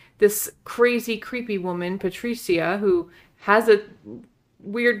 and this crazy, creepy woman, Patricia, who has a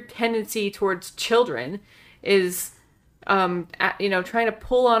weird tendency towards children, is trying to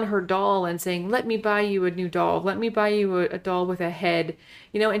pull on her doll and saying, "Let me buy you a new doll, let me buy you a doll with a head,"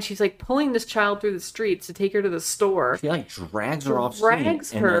 and she's like pulling this child through the streets to take her to the store. She like drags her off drags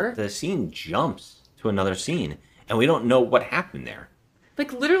scene, her and the scene jumps to another scene, and we don't know what happened there.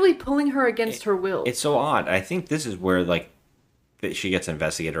 Like, literally pulling her against her will. It's so odd. I think this is where like that she gets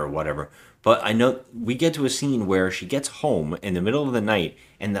investigated or whatever. But I know we get to a scene where she gets home in the middle of the night,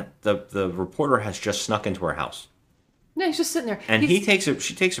 and the reporter has just snuck into her house. No, he's just sitting there. And she takes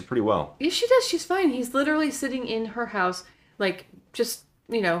it pretty well. Yeah, she does. She's fine. He's literally sitting in her house, like, just,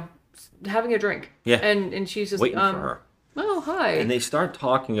 having a drink. Yeah. And she's just waiting for her. Oh, hi. And they start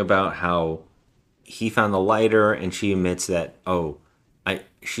talking about how he found the lighter, and she admits that,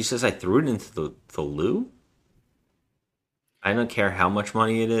 she says, "I threw it into the loo. I don't care how much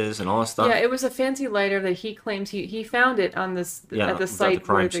money it is," and all this stuff. Yeah, it was a fancy lighter that he claims he found it on this at the site. The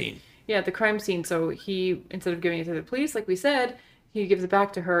crime scene. Yeah, at the crime scene. So he, instead of giving it to the police, like we said, he gives it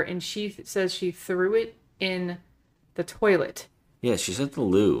back to her, and she says she threw it in the toilet. Yeah, she said the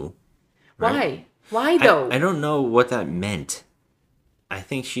loo. Right? Why though? I don't know what that meant. I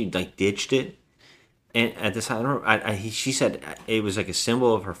think she like ditched it. And at this time, she said it was like a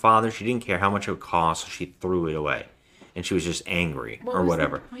symbol of her father. She didn't care how much it would cost, so she threw it away. And she was just angry or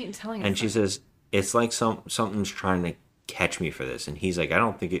whatever. What was the point in telling and us she that? says, "It's like something's trying to catch me for this." And he's like, "I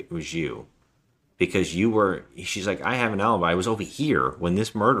don't think it was you. Because you were," she's like, "I have an alibi. I was over here when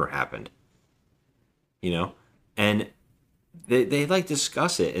this murder happened." And they like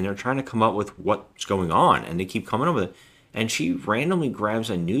discuss it, and they're trying to come up with what's going on. And they keep coming up with it. And she randomly grabs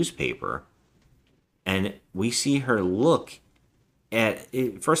a newspaper, and we see her look at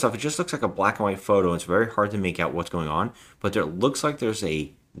it. First off, it just looks like a black and white photo. It's very hard to make out what's going on, but there looks like there's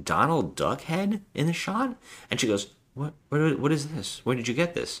a Donald Duck head in the shot. And she goes, What is this? Where did you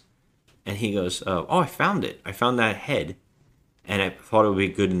get this?" And he goes, "Oh, I found it. I found that head, and I thought it would be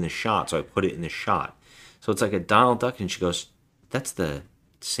good in the shot, so I put it in the shot." So it's like a Donald Duck, and she goes, "That's the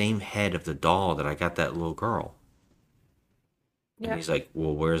same head of the doll that I got that little girl." And he's like,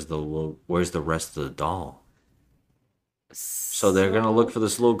 "Well, where's the rest of the doll?" So they're gonna look for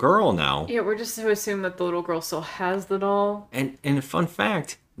this little girl now. Yeah, we're just to assume that the little girl still has the doll. And a fun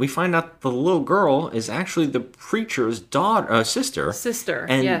fact, we find out the little girl is actually the preacher's sister. Sister,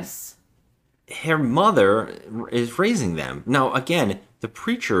 and yes. Her mother is raising them. Now, again, the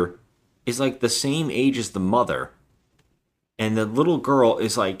preacher is like the same age as the mother, and the little girl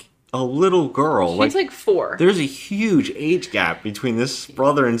is like a little girl. She's like 4. There's a huge age gap between this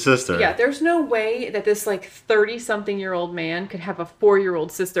brother and sister. Yeah, there's no way that this like 30-something-year-old man could have a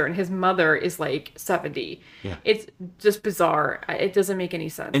 4-year-old sister and his mother is like 70. Yeah. It's just bizarre. It doesn't make any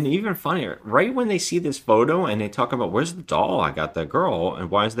sense. And even funnier, right when they see this photo and they talk about, "Where's the doll? I got that girl, and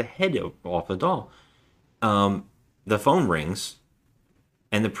why is the head off the doll?" The phone rings,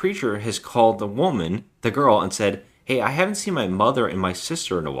 and the preacher has called the girl, and said, "Hey, I haven't seen my mother and my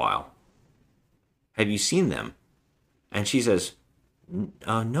sister in a while. Have you seen them?" And she says,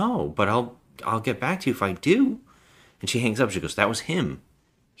 "No, but I'll get back to you if I do." And she hangs up. She goes, "That was him.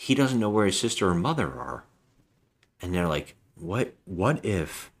 He doesn't know where his sister or mother are." And they're like, What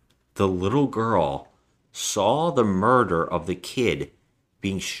if the little girl saw the murder of the kid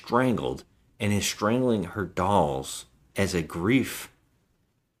being strangled and is strangling her dolls as a grief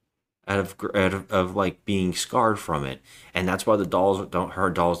out of like being scarred from it, and that's why her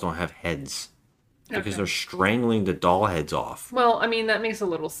dolls don't have heads, because they're strangling the doll heads off. Well, I mean, that makes a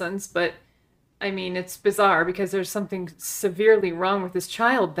little sense, but I mean, it's bizarre because there's something severely wrong with this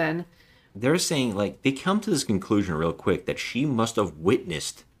child then. They're saying, like, they come to this conclusion real quick that she must have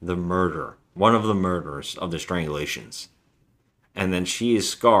witnessed the murder, one of the murders of the strangulations. And then she is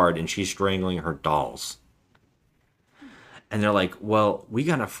scarred and she's strangling her dolls. And they're like, well, we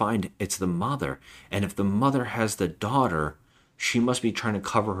gotta find it's the mother. And if the mother has the daughter, she must be trying to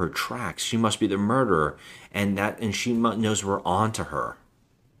cover her tracks. She must be the murderer. And she knows we're on to her.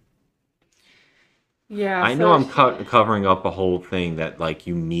 Yeah. I know I'm covering up a whole thing that, like,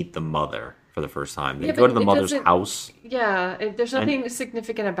 you meet the mother for the first time. They go to the mother's house. Yeah, there's nothing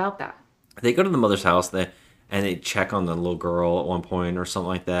significant about that. They go to the mother's house and they check on the little girl at one point or something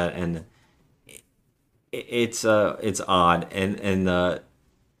like that. And it's odd.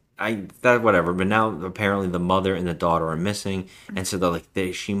 Whatever. But now apparently the mother and the daughter are missing, and so they're like,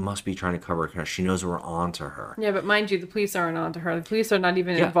 she must be trying to cover her. She knows we're on to her. Yeah, but mind you, the police aren't on to her. The police are not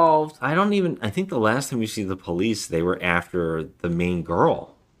even involved. I think the last time we see the police, they were after the main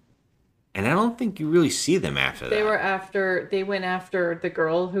girl, and I don't think you really see them after that. They went after the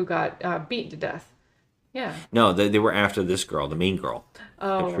girl who got beat to death. Yeah. No, they were after this girl, the main girl.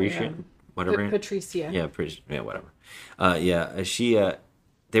 Oh, Patricia, whatever. Patricia. Yeah, whatever.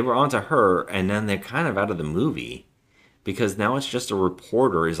 They were onto her, and then they're kind of out of the movie because now it's just a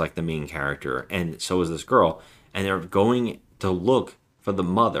reporter is like the main character, and so is this girl, and they're going to look for the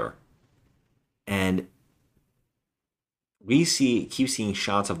mother, and we keep seeing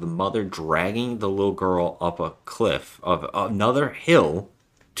shots of the mother dragging the little girl up a cliff of another hill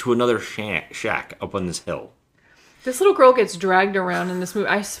to another shack up on this hill. This little girl gets dragged around in this movie.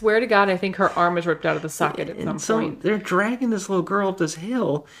 I swear to God, I think her arm is ripped out of the socket at some point. They're dragging this little girl up this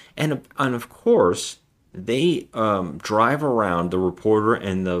hill, and of course, they drive around, the reporter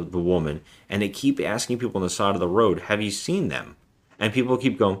and the woman, and they keep asking people on the side of the road, have you seen them? And people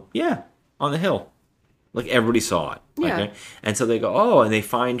keep going, yeah, on the hill. Like, everybody saw it. Yeah. Okay? And so they go, oh, and they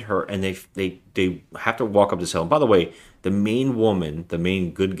find her, and they have to walk up this hill. And by the way, the main woman, the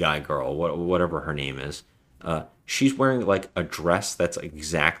main good guy girl, whatever her name is, she's wearing like a dress that's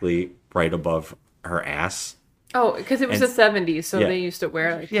exactly right above her ass. Oh, because it was the 70s, so they used to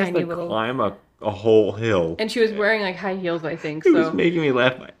wear like tiny little. Climb a whole hill. And she was wearing like high heels, I think. It was making me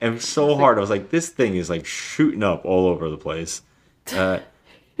laugh. And so hard. I was like, this thing is like shooting up all over the place.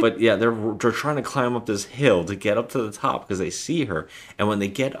 But yeah, they're trying to climb up this hill to get up to the top because they see her. And when they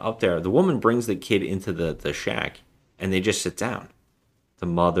get up there, the woman brings the kid into the shack, and they just sit down. The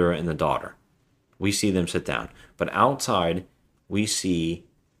mother and the daughter. We see them sit down. But outside, we see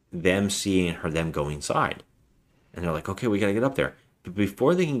them seeing them go inside. And they're like, okay, we got to get up there. But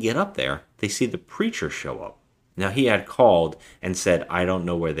before they can get up there, they see the preacher show up. Now, he had called and said, I don't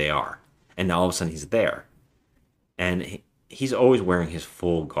know where they are. And now all of a sudden, he's there. And he's always wearing his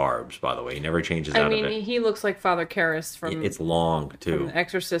full garbs, by the way. He never changes out of it. I mean, he looks like Father Karras from... It's long, too. From The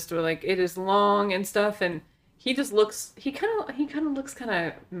Exorcist, where, like, it is long and stuff, and... He just looks. He kind of looks kind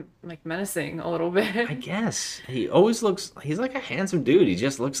of like menacing a little bit. I guess he always looks. He's like a handsome dude. He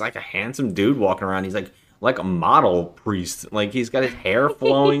just looks like a handsome dude walking around. He's like a model priest. Like he's got his hair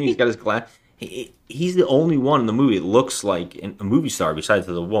flowing. He's got his glass. He's the only one in the movie that looks like a movie star besides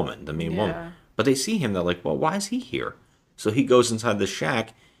the woman, the main woman. But they see him. They're like, well, why is he here? So he goes inside the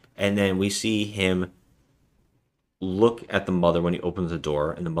shack, and then we see him look at the mother when he opens the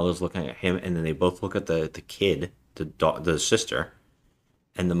door, and the mother's looking at him, and then they both look at the kid, the sister,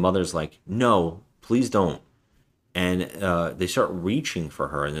 and the mother's like, no, please don't. And they start reaching for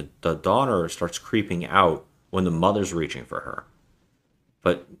her, and the daughter starts creeping out when the mother's reaching for her.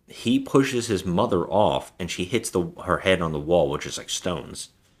 But he pushes his mother off, and she hits her head on the wall, which is like stones.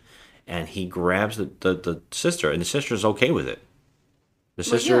 And he grabs the sister, and the sister's okay with it. The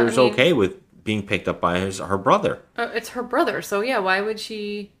sister is okay with being picked up by her brother. It's her brother, so yeah, why would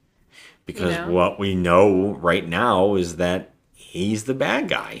she... Because what we know right now is that he's the bad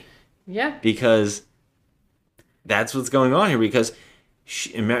guy. Yeah. Because that's what's going on here, because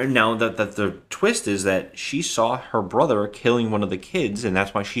now that the twist is that she saw her brother killing one of the kids, and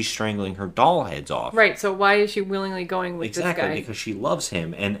that's why she's strangling her doll heads off. Right, so why is she willingly going with this guy? Exactly, because she loves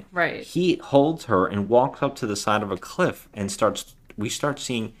him, and right. He holds her and walks up to the side of a cliff, and we start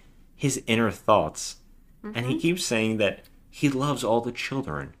seeing his inner thoughts. Mm-hmm. And he keeps saying that he loves all the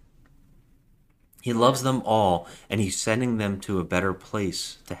children. He loves them all, and he's sending them to a better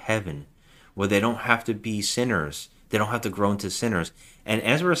place, to heaven, where they don't have to be sinners. They don't have to grow into sinners. And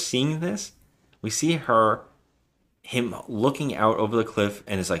as we're seeing this, we see him looking out over the cliff,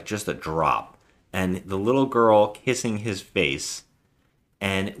 and it's like just a drop. And the little girl kissing his face.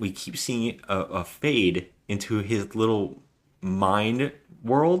 And we keep seeing a fade into his little mind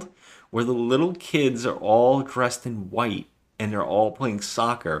world, where the little kids are all dressed in white, and they're all playing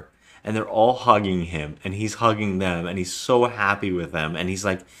soccer, and they're all hugging him, and he's hugging them, and he's so happy with them, and he's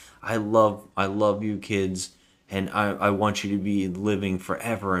like, I love you kids, and I want you to be living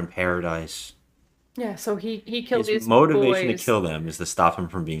forever in paradise. Yeah, so he killed His these motivation boys. to kill them is to stop them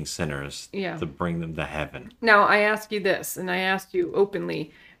from being sinners, Yeah. to bring them to heaven. Now, I ask you this, and I asked you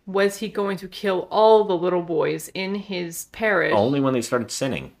openly, was he going to kill all the little boys in his parish? Only when they started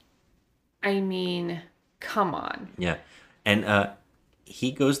sinning. I mean, come on. Yeah. And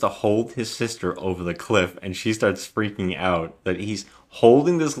he goes to hold his sister over the cliff, and she starts freaking out that he's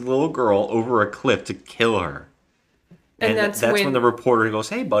holding this little girl over a cliff to kill her. And that's when the reporter goes,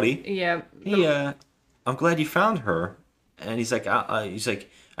 "Hey, buddy. Yeah. Hey, I'm glad you found her." And he's like,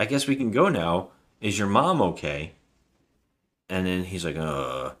 "I guess we can go now. Is your mom okay?" And then he's like,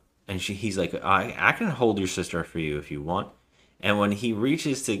 and he's like, I can hold your sister for you if you want. And when he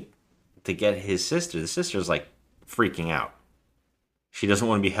reaches to get his sister, the sister's like freaking out. She doesn't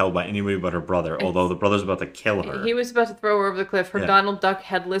want to be held by anybody but her brother, although the brother's about to kill her. He was about to throw her over the cliff. Her Donald Duck,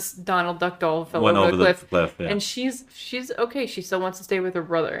 headless Donald Duck doll fell Went over the cliff. Yeah. And she's okay. She still wants to stay with her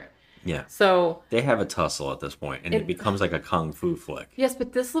brother. Yeah. So they have a tussle at this point, and it becomes like a kung fu flick. Yes,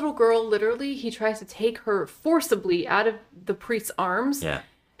 but this little girl, literally, he tries to take her forcibly out of the priest's arms. Yeah.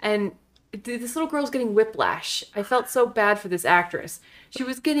 And this little girl's getting whiplash. I felt so bad for this actress. She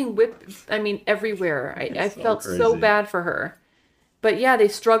was getting everywhere. I felt so bad for her. But yeah, they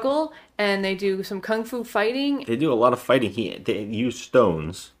struggle, and they do some kung fu fighting. They do a lot of fighting. They use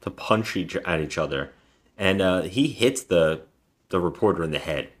stones to punch at each other, and he hits the reporter in the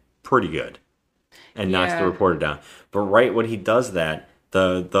head pretty good, and knocks the reporter down. But right when he does that,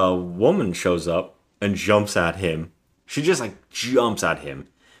 the woman shows up and jumps at him. She just like jumps at him,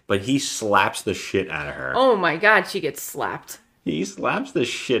 but he slaps the shit out of her. Oh my god, she gets slapped. He slaps the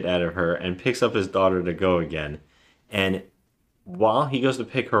shit out of her and picks up his daughter to go again, and while he goes to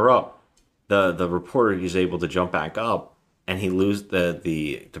pick her up, the reporter is able to jump back up, and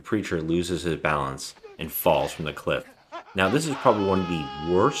the preacher loses his balance and falls from the cliff. Now, this is probably one of the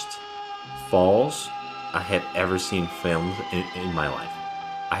worst falls I have ever seen filmed in my life.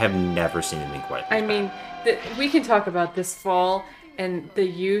 I have never seen anything quite like that. We can talk about this fall and the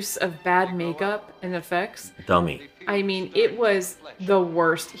use of bad makeup and effects. Dummy. I mean, it was the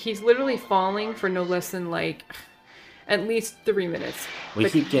worst. He's literally falling for no less than at least 3 minutes. We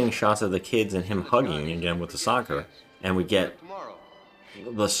keep getting shots of the kids and him hugging again with the soccer, and we get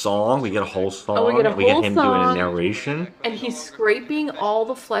the song. We get a whole song. We get him doing a narration, and he's scraping all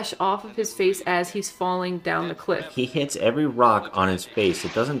the flesh off of his face as he's falling down the cliff. He hits every rock on his face.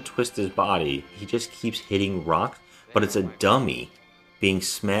 It doesn't twist his body. He just keeps hitting rocks, but it's a dummy being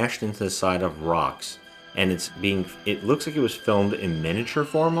smashed into the side of rocks. And it looks like it was filmed in miniature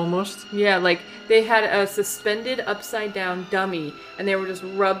form almost. Yeah, like they had a suspended upside down dummy, and they were just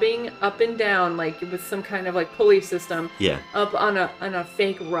rubbing up and down with some kind of pulley system. Yeah. Up on a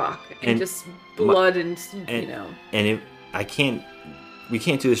fake rock, and just blood and you know. And we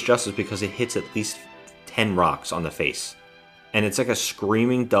can't do this justice because it hits at least 10 rocks on the face, and it's like a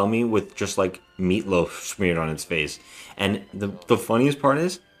screaming dummy with just meatloaf smeared on its face. And the funniest part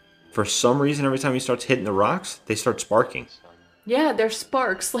is, for some reason, every time he starts hitting the rocks, they start sparking. Yeah, they're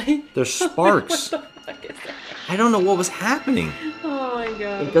sparks. They're sparks. What the fuck is that? I don't know what was happening. Oh my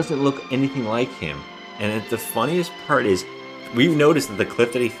god. It doesn't look anything like him. And the funniest part is, we've noticed that the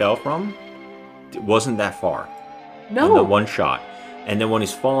cliff that he fell from wasn't that far. No. In the one shot. And then when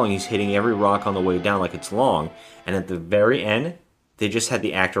he's falling, he's hitting every rock on the way down like it's long. And at the very end, they just had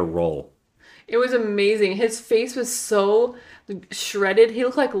the actor roll. It was amazing. His face was so shredded. He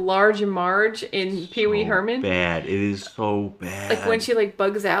looked like Large Marge in Pee Wee Herman. Bad. It is so bad. Like when she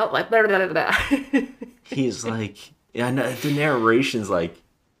bugs out, blah, blah, blah, blah. He's the narration's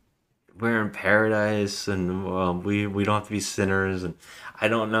we're in paradise, and we don't have to be sinners, and I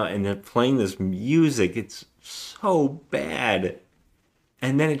don't know. And they're playing this music. It's so bad.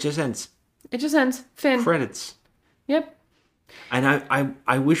 And then it just ends. It just ends. Fin. Credits. Yep. And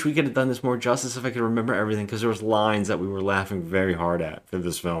I wish we could have done this more justice if I could remember everything, because there was lines that we were laughing very hard at for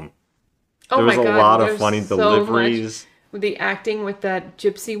this film. There was a lot of funny deliveries. With the acting with that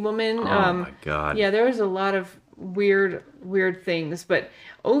gypsy woman. Oh my god. Yeah, there was a lot of weird things, but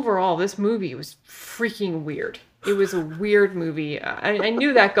overall, this movie was freaking weird. It was a weird movie. I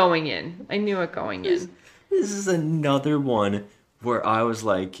knew that going in. I knew it going in. This is another one where I was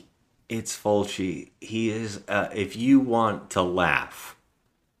like, it's Fulci. He is, if you want to laugh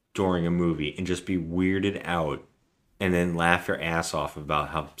during a movie and just be weirded out and then laugh your ass off about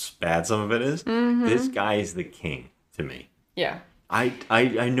how bad some of it is, this guy is the king to me. Yeah.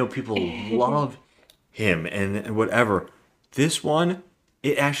 I know people love him and whatever. This one,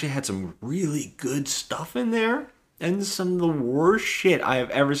 it actually had some really good stuff in there, and some of the worst shit I have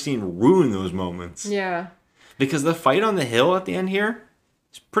ever seen ruin those moments. Yeah. Because the fight on the hill at the end here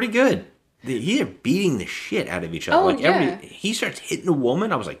is pretty good. They're beating the shit out of each other. Oh, like yeah. he starts hitting a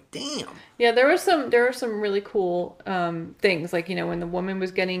woman. I was like, damn. Yeah, there were some really cool things, like, when the woman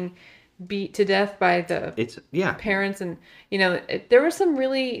was getting beat to death by the parents, and there were some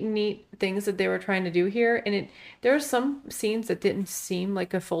really neat things that they were trying to do here, and there were some scenes that didn't seem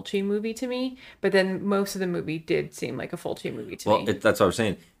like a Fulci movie to me, but then most of the movie did seem like a Fulci movie to me. Well, that's what I was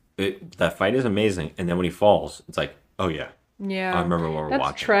saying. That fight is amazing, and then when he falls, it's like, oh yeah. Yeah, I remember when we were watching.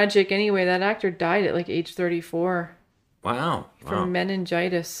 That's tragic. Anyway, that actor died at like age 34. Wow. From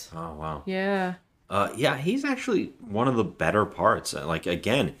meningitis. Oh wow. Yeah. Yeah, he's actually one of the better parts. Like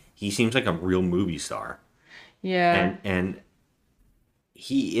again, he seems like a real movie star. Yeah. And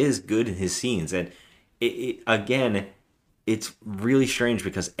he is good in his scenes, and again, it's really strange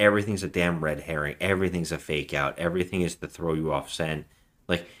because everything's a damn red herring. Everything's a fake out. Everything is to throw you off scent.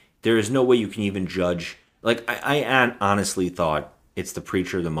 Like there is no way you can even judge. Like I honestly thought it's the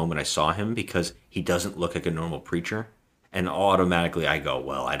preacher the moment I saw him, because he doesn't look like a normal preacher, and automatically I go,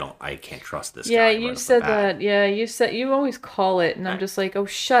 well, I can't trust this guy. Yeah, you said that. Yeah, you always call it, and I'm just like, oh,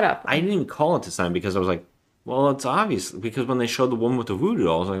 shut up. I didn't even call it this time because I was like, well, it's obvious, because when they showed the woman with the voodoo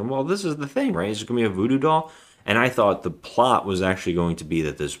doll, I was like, well, this is the thing, right? Is it going to be a voodoo doll? And I thought the plot was actually going to be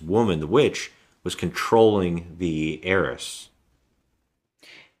that this woman, the witch, was controlling the heiress.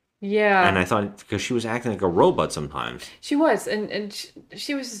 Yeah. And I thought, because she was acting like a robot sometimes. She was, and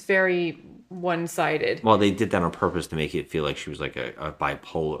she was very one-sided. Well, they did that on purpose to make it feel like she was like a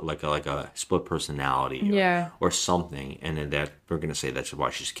bipolar, like a split personality, or something. And then that we're gonna say that's why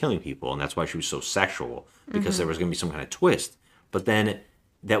she's killing people, and that's why she was so sexual, because there was gonna be some kind of twist. But then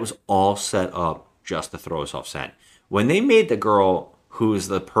that was all set up just to throw us off scent. When they made the girl who is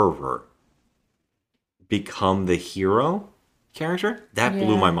the pervert become the hero character, that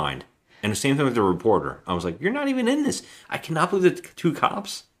blew my mind. And the same thing with the reporter. I was like, you're not even in this. I cannot believe the two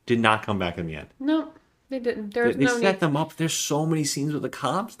cops did not come back in the end. No, they didn't. They set them up. There's so many scenes with the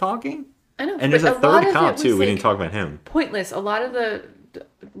cops talking. I know. And there's a third cop too. We didn't talk about him. Pointless. A lot of the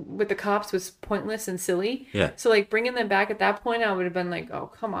with the cops was pointless and silly. Yeah. So like bringing them back at that point, I would have been like, oh,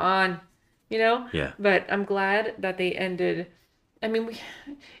 come on, Yeah. But I'm glad that they ended. I mean,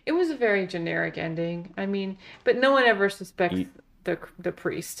 it was a very generic ending. I mean, but no one ever suspects the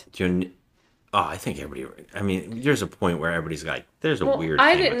priest. I think everybody. I mean, there's a point where everybody's like, "There's a weird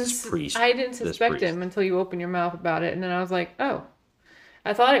I thing didn't, with this priest." I didn't suspect him until you opened your mouth about it, and then I was like, "Oh,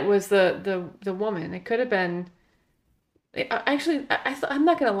 I thought it was the woman. It could have been." Actually, I'm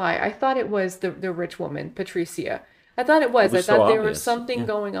not gonna lie. I thought it was the rich woman, Patricia. I thought it was. I thought there was something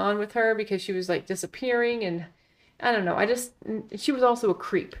going on with her because she was like disappearing, and I don't know. She was also a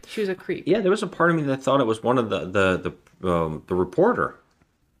creep. She was a creep. Yeah, there was a part of me that thought it was one of the reporter,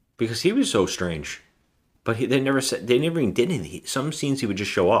 because he was so strange. But they never even did anything. Some scenes he would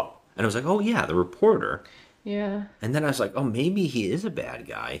just show up, and I was like, oh yeah, the reporter. Yeah. And then I was like, oh, maybe he is a bad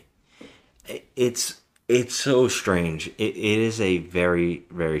guy. It's so strange. It is a very,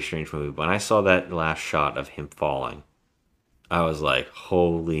 very strange movie. When I saw that last shot of him falling, I was like,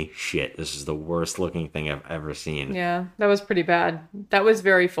 holy shit, this is the worst looking thing I've ever seen. Yeah, that was pretty bad. That was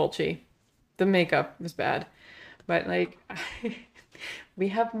very Fulci. The makeup was bad. But like, we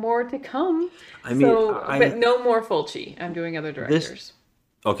have more to come. I mean, but no more Fulci. I'm doing other directors.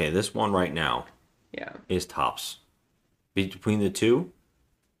 This one right now is tops. Between the two,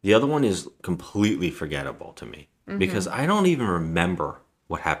 the other one is completely forgettable to me. Because I don't even remember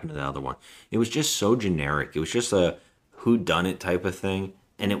what happened to the other one. It was just so generic. It was just a whodunit type of thing,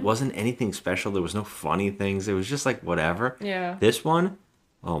 and it wasn't anything special. There was no funny things. It was just like whatever. Yeah. This one,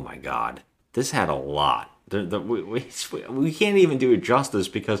 oh my god, this had a lot. We can't even do it justice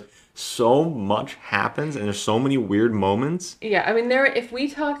because so much happens and there's so many weird moments. Yeah, I mean, if we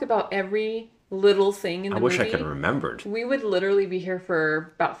talked about every little thing in the movie, I wish I could have remembered. We would literally be here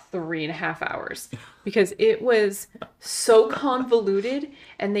for about 3.5 hours because it was so convoluted,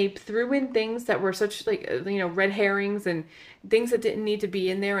 and they threw in things that were such red herrings and things that didn't need to be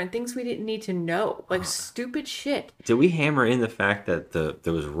in there and things we didn't need to know, like stupid shit. Did we hammer in the fact that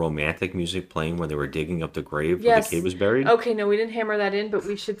there was romantic music playing when they were digging up the grave where the kid was buried? Okay, no, we didn't hammer that in, but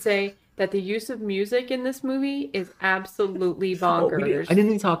we should say that the use of music in this movie is absolutely bonkers. I didn't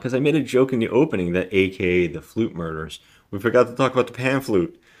even talk because I made a joke in the opening that AKA the flute murders. We forgot to talk about the pan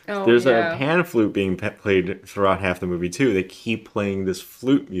flute. Oh, There's a pan flute being played throughout half the movie too. They keep playing this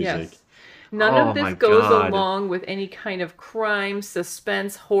flute music. Yes. None of this goes along with any kind of crime,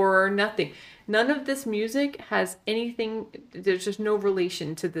 suspense, horror, nothing. None of this music has anything. There's just no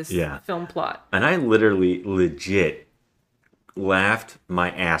relation to this film plot. And I legit laughed my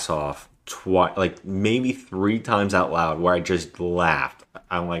ass off twice, like maybe 3 times out loud, where I just laughed.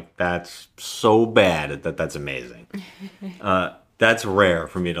 I'm like, that's so bad that's amazing. That's rare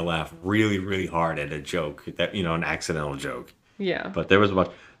for me to laugh really, really hard at a joke that an accidental joke. Yeah. But there was a bunch.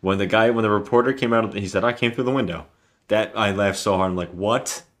 When the reporter came out, he said, "I came through the window." That I laughed so hard. I'm like,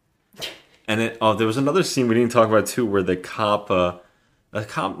 what? And then there was another scene we didn't talk about too, where the cop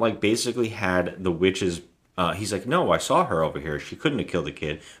like basically had the witches. He's like, "No, I saw her over here. She couldn't have killed the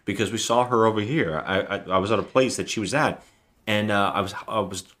kid because we saw her over here. I was at a place that she was at, and I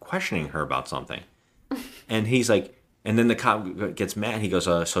was questioning her about something." And he's like, and then the cop gets mad. He goes,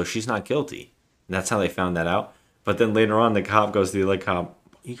 "So she's not guilty." And that's how they found that out. But then later on, the cop goes to the other cop,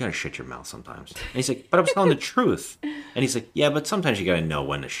 "You gotta shut your mouth sometimes." And he's like, "But I was telling the truth." And he's like, "Yeah, but sometimes you gotta know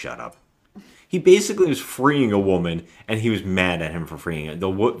when to shut up." He basically was freeing a woman, and he was mad at him for freeing her.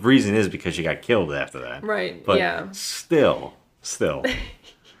 The reason is because she got killed after that. Right, But yeah. still.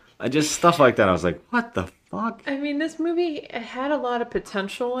 I just, stuff like that, I was like, what the fuck? I mean, this movie had a lot of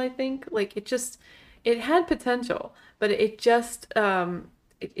potential, I think. Like, it had potential, but it just,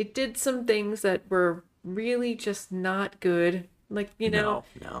 it did some things that were really just not good. Like, No.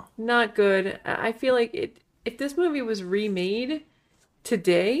 not good. I feel like if this movie was remade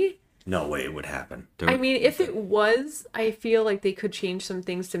today, No way it would happen. I mean, if it was, I feel like they could change some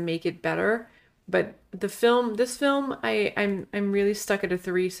things to make it better. But this film, I'm really stuck at a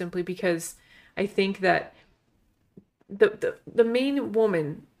 3 simply because I think that the main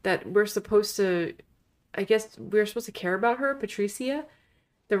woman that we're supposed to care about her, Patricia,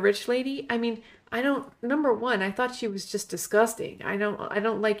 the rich lady. I mean, number one, I thought she was just disgusting. I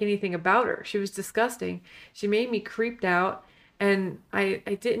don't like anything about her. She was disgusting. She made me creeped out. And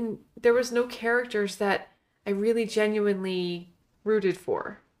there was no characters that I really genuinely rooted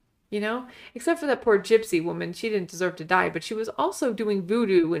for, except for that poor gypsy woman. She didn't deserve to die, but she was also doing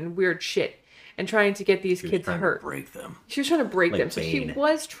voodoo and weird shit and trying to get these kids hurt. Break them. She was trying to break Like them. So she Bane.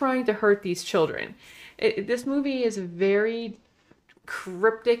 was trying to hurt these children. This movie is very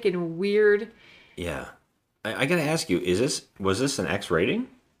cryptic and weird. Yeah. I gotta ask you, was this an X rating?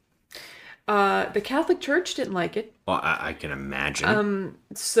 The Catholic Church didn't like it. Well, I can imagine.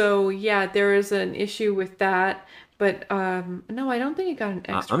 So yeah, there is an issue with that. But no, I don't think it got an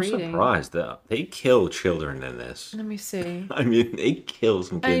X I'm rating. surprised though. They kill children in this. Let me see. I mean, they kill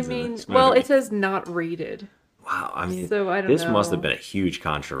some kids in this movie. Well, it says not rated. Wow, I mean, so I don't this know. must have been a huge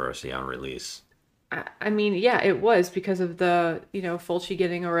controversy on release. I mean, yeah, it was because of the, Fulci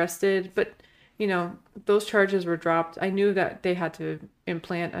getting arrested, but, those charges were dropped. I knew that they had to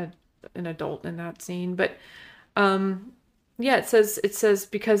implant an adult in that scene, but, yeah, it says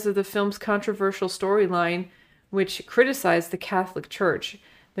because of the film's controversial storyline, which criticized the Catholic Church,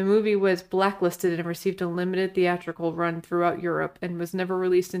 the movie was blacklisted and received a limited theatrical run throughout Europe and was never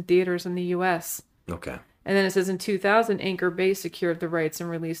released in theaters in the U.S. Okay. And then it says in 2000, Anchor Bay secured the rights and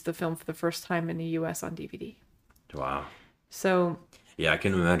released the film for the first time in the U.S. on DVD. Wow. So... Yeah, I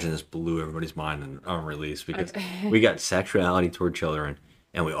can imagine this blew everybody's mind on release because we got sexuality toward children,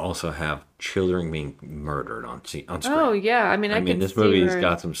 and we also have children being murdered on screen. Oh, yeah. I mean, this movie's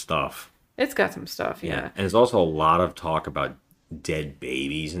got some stuff. It's got some stuff, yeah. And there's also a lot of talk about dead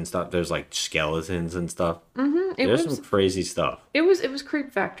babies and stuff. There's like skeletons and stuff. Mm-hmm. There's some crazy stuff. It was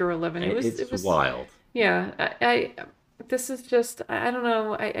Creep Factor 11. It was wild. Yeah, this is just, I don't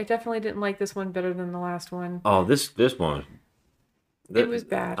know. I definitely didn't like this one better than the last one. Oh, this one. It was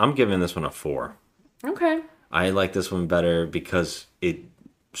bad. I'm giving this one a 4. Okay. I like this one better because it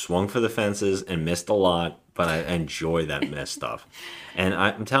swung for the fences and missed a lot, but I enjoy that missed stuff. And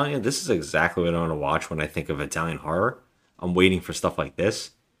I'm telling you, this is exactly what I want to watch when I think of Italian horror. I'm waiting for stuff like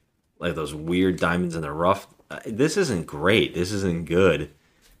this, like those weird diamonds in the rough. This isn't great. This isn't good.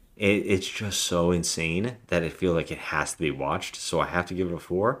 It's just so insane that I feel like it has to be watched. So I have to give it a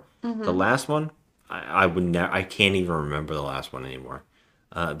 4. Mm-hmm. The last one, I would never. I can't even remember the last one anymore.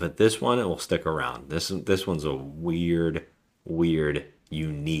 But this one, it will stick around. This one's a weird,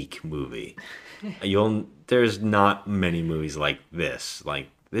 unique movie. There's not many movies like this. Like,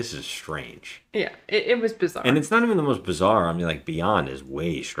 this is strange. Yeah, it was bizarre. And it's not even the most bizarre. I mean, like, Beyond is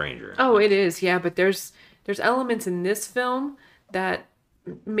way stranger. Oh, it is, yeah. But there's elements in this film that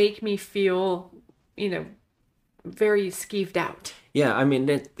make me feel, very skeeved out. Yeah, I mean,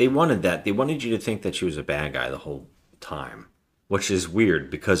 they wanted that. They wanted you to think that she was a bad guy the whole time, which is weird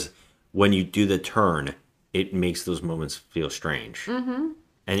because when you do the turn, it makes those moments feel strange. Mm-hmm.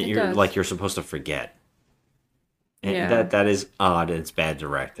 And you're supposed to forget. And yeah. that is odd, and it's bad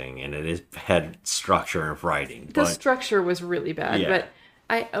directing, and it is bad structure of writing. The structure was really bad, Yeah.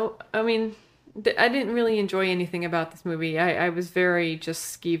 but I mean, I didn't really enjoy anything about this movie. I was very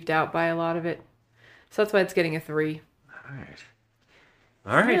just skeeved out by a lot of it. So that's why it's getting a 3.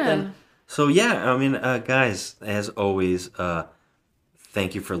 All right then. So yeah, I mean, guys, as always,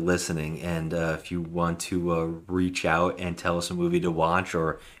 thank you for listening. And if you want to reach out and tell us a movie to watch,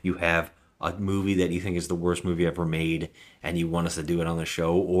 or you have a movie that you think is the worst movie ever made and you want us to do it on the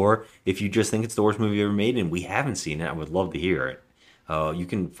show, or if you just think it's the worst movie ever made and we haven't seen it, I would love to hear it. You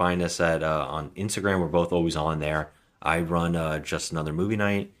can find us at on Instagram. We're both always on there. I run Just Another Movie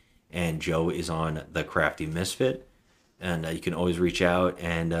Night, and Joe is on The Crafty Misfit. And you can always reach out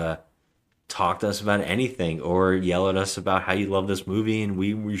and talk to us about anything, or yell at us about how you love this movie and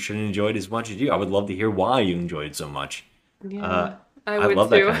we should enjoy it as much as you. I would love to hear why you enjoyed it so much. Yeah, I love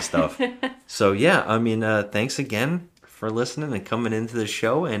too. that kind of stuff. So yeah, I mean, thanks again for listening and coming into the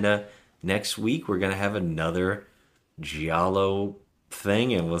show. And next week we're gonna have another Giallo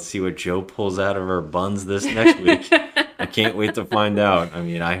thing, and we'll see what Joe pulls out of her buns this next week. I can't wait to find out. I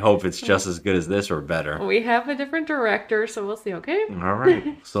mean, I hope it's just as good as this or better. We have a different director, so we'll see, okay? All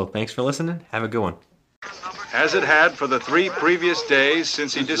right. So thanks for listening. Have a good one. As it had for the 3 previous days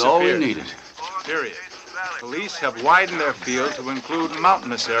since he This is all we disappeared. needed. Period. Police have widened their field to include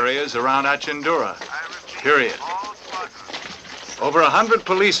mountainous areas around Achendura. Period. Over 100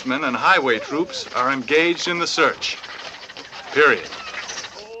 policemen and highway troops are engaged in the search. Period.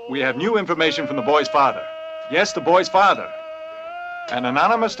 We have new information from the boy's father. Yes, the boy's father. An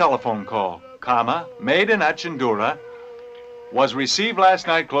anonymous telephone call, comma, made in Achendura, was received last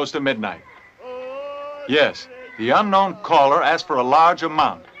night close to midnight. Yes, the unknown caller asked for a large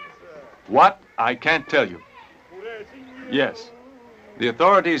amount. What? I can't tell you. Yes, the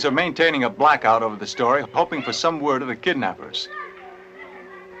authorities are maintaining a blackout over the story, hoping for some word of the kidnappers.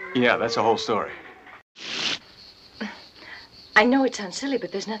 Yeah, that's the whole story. I know it sounds silly,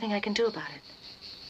 but there's nothing I can do about it.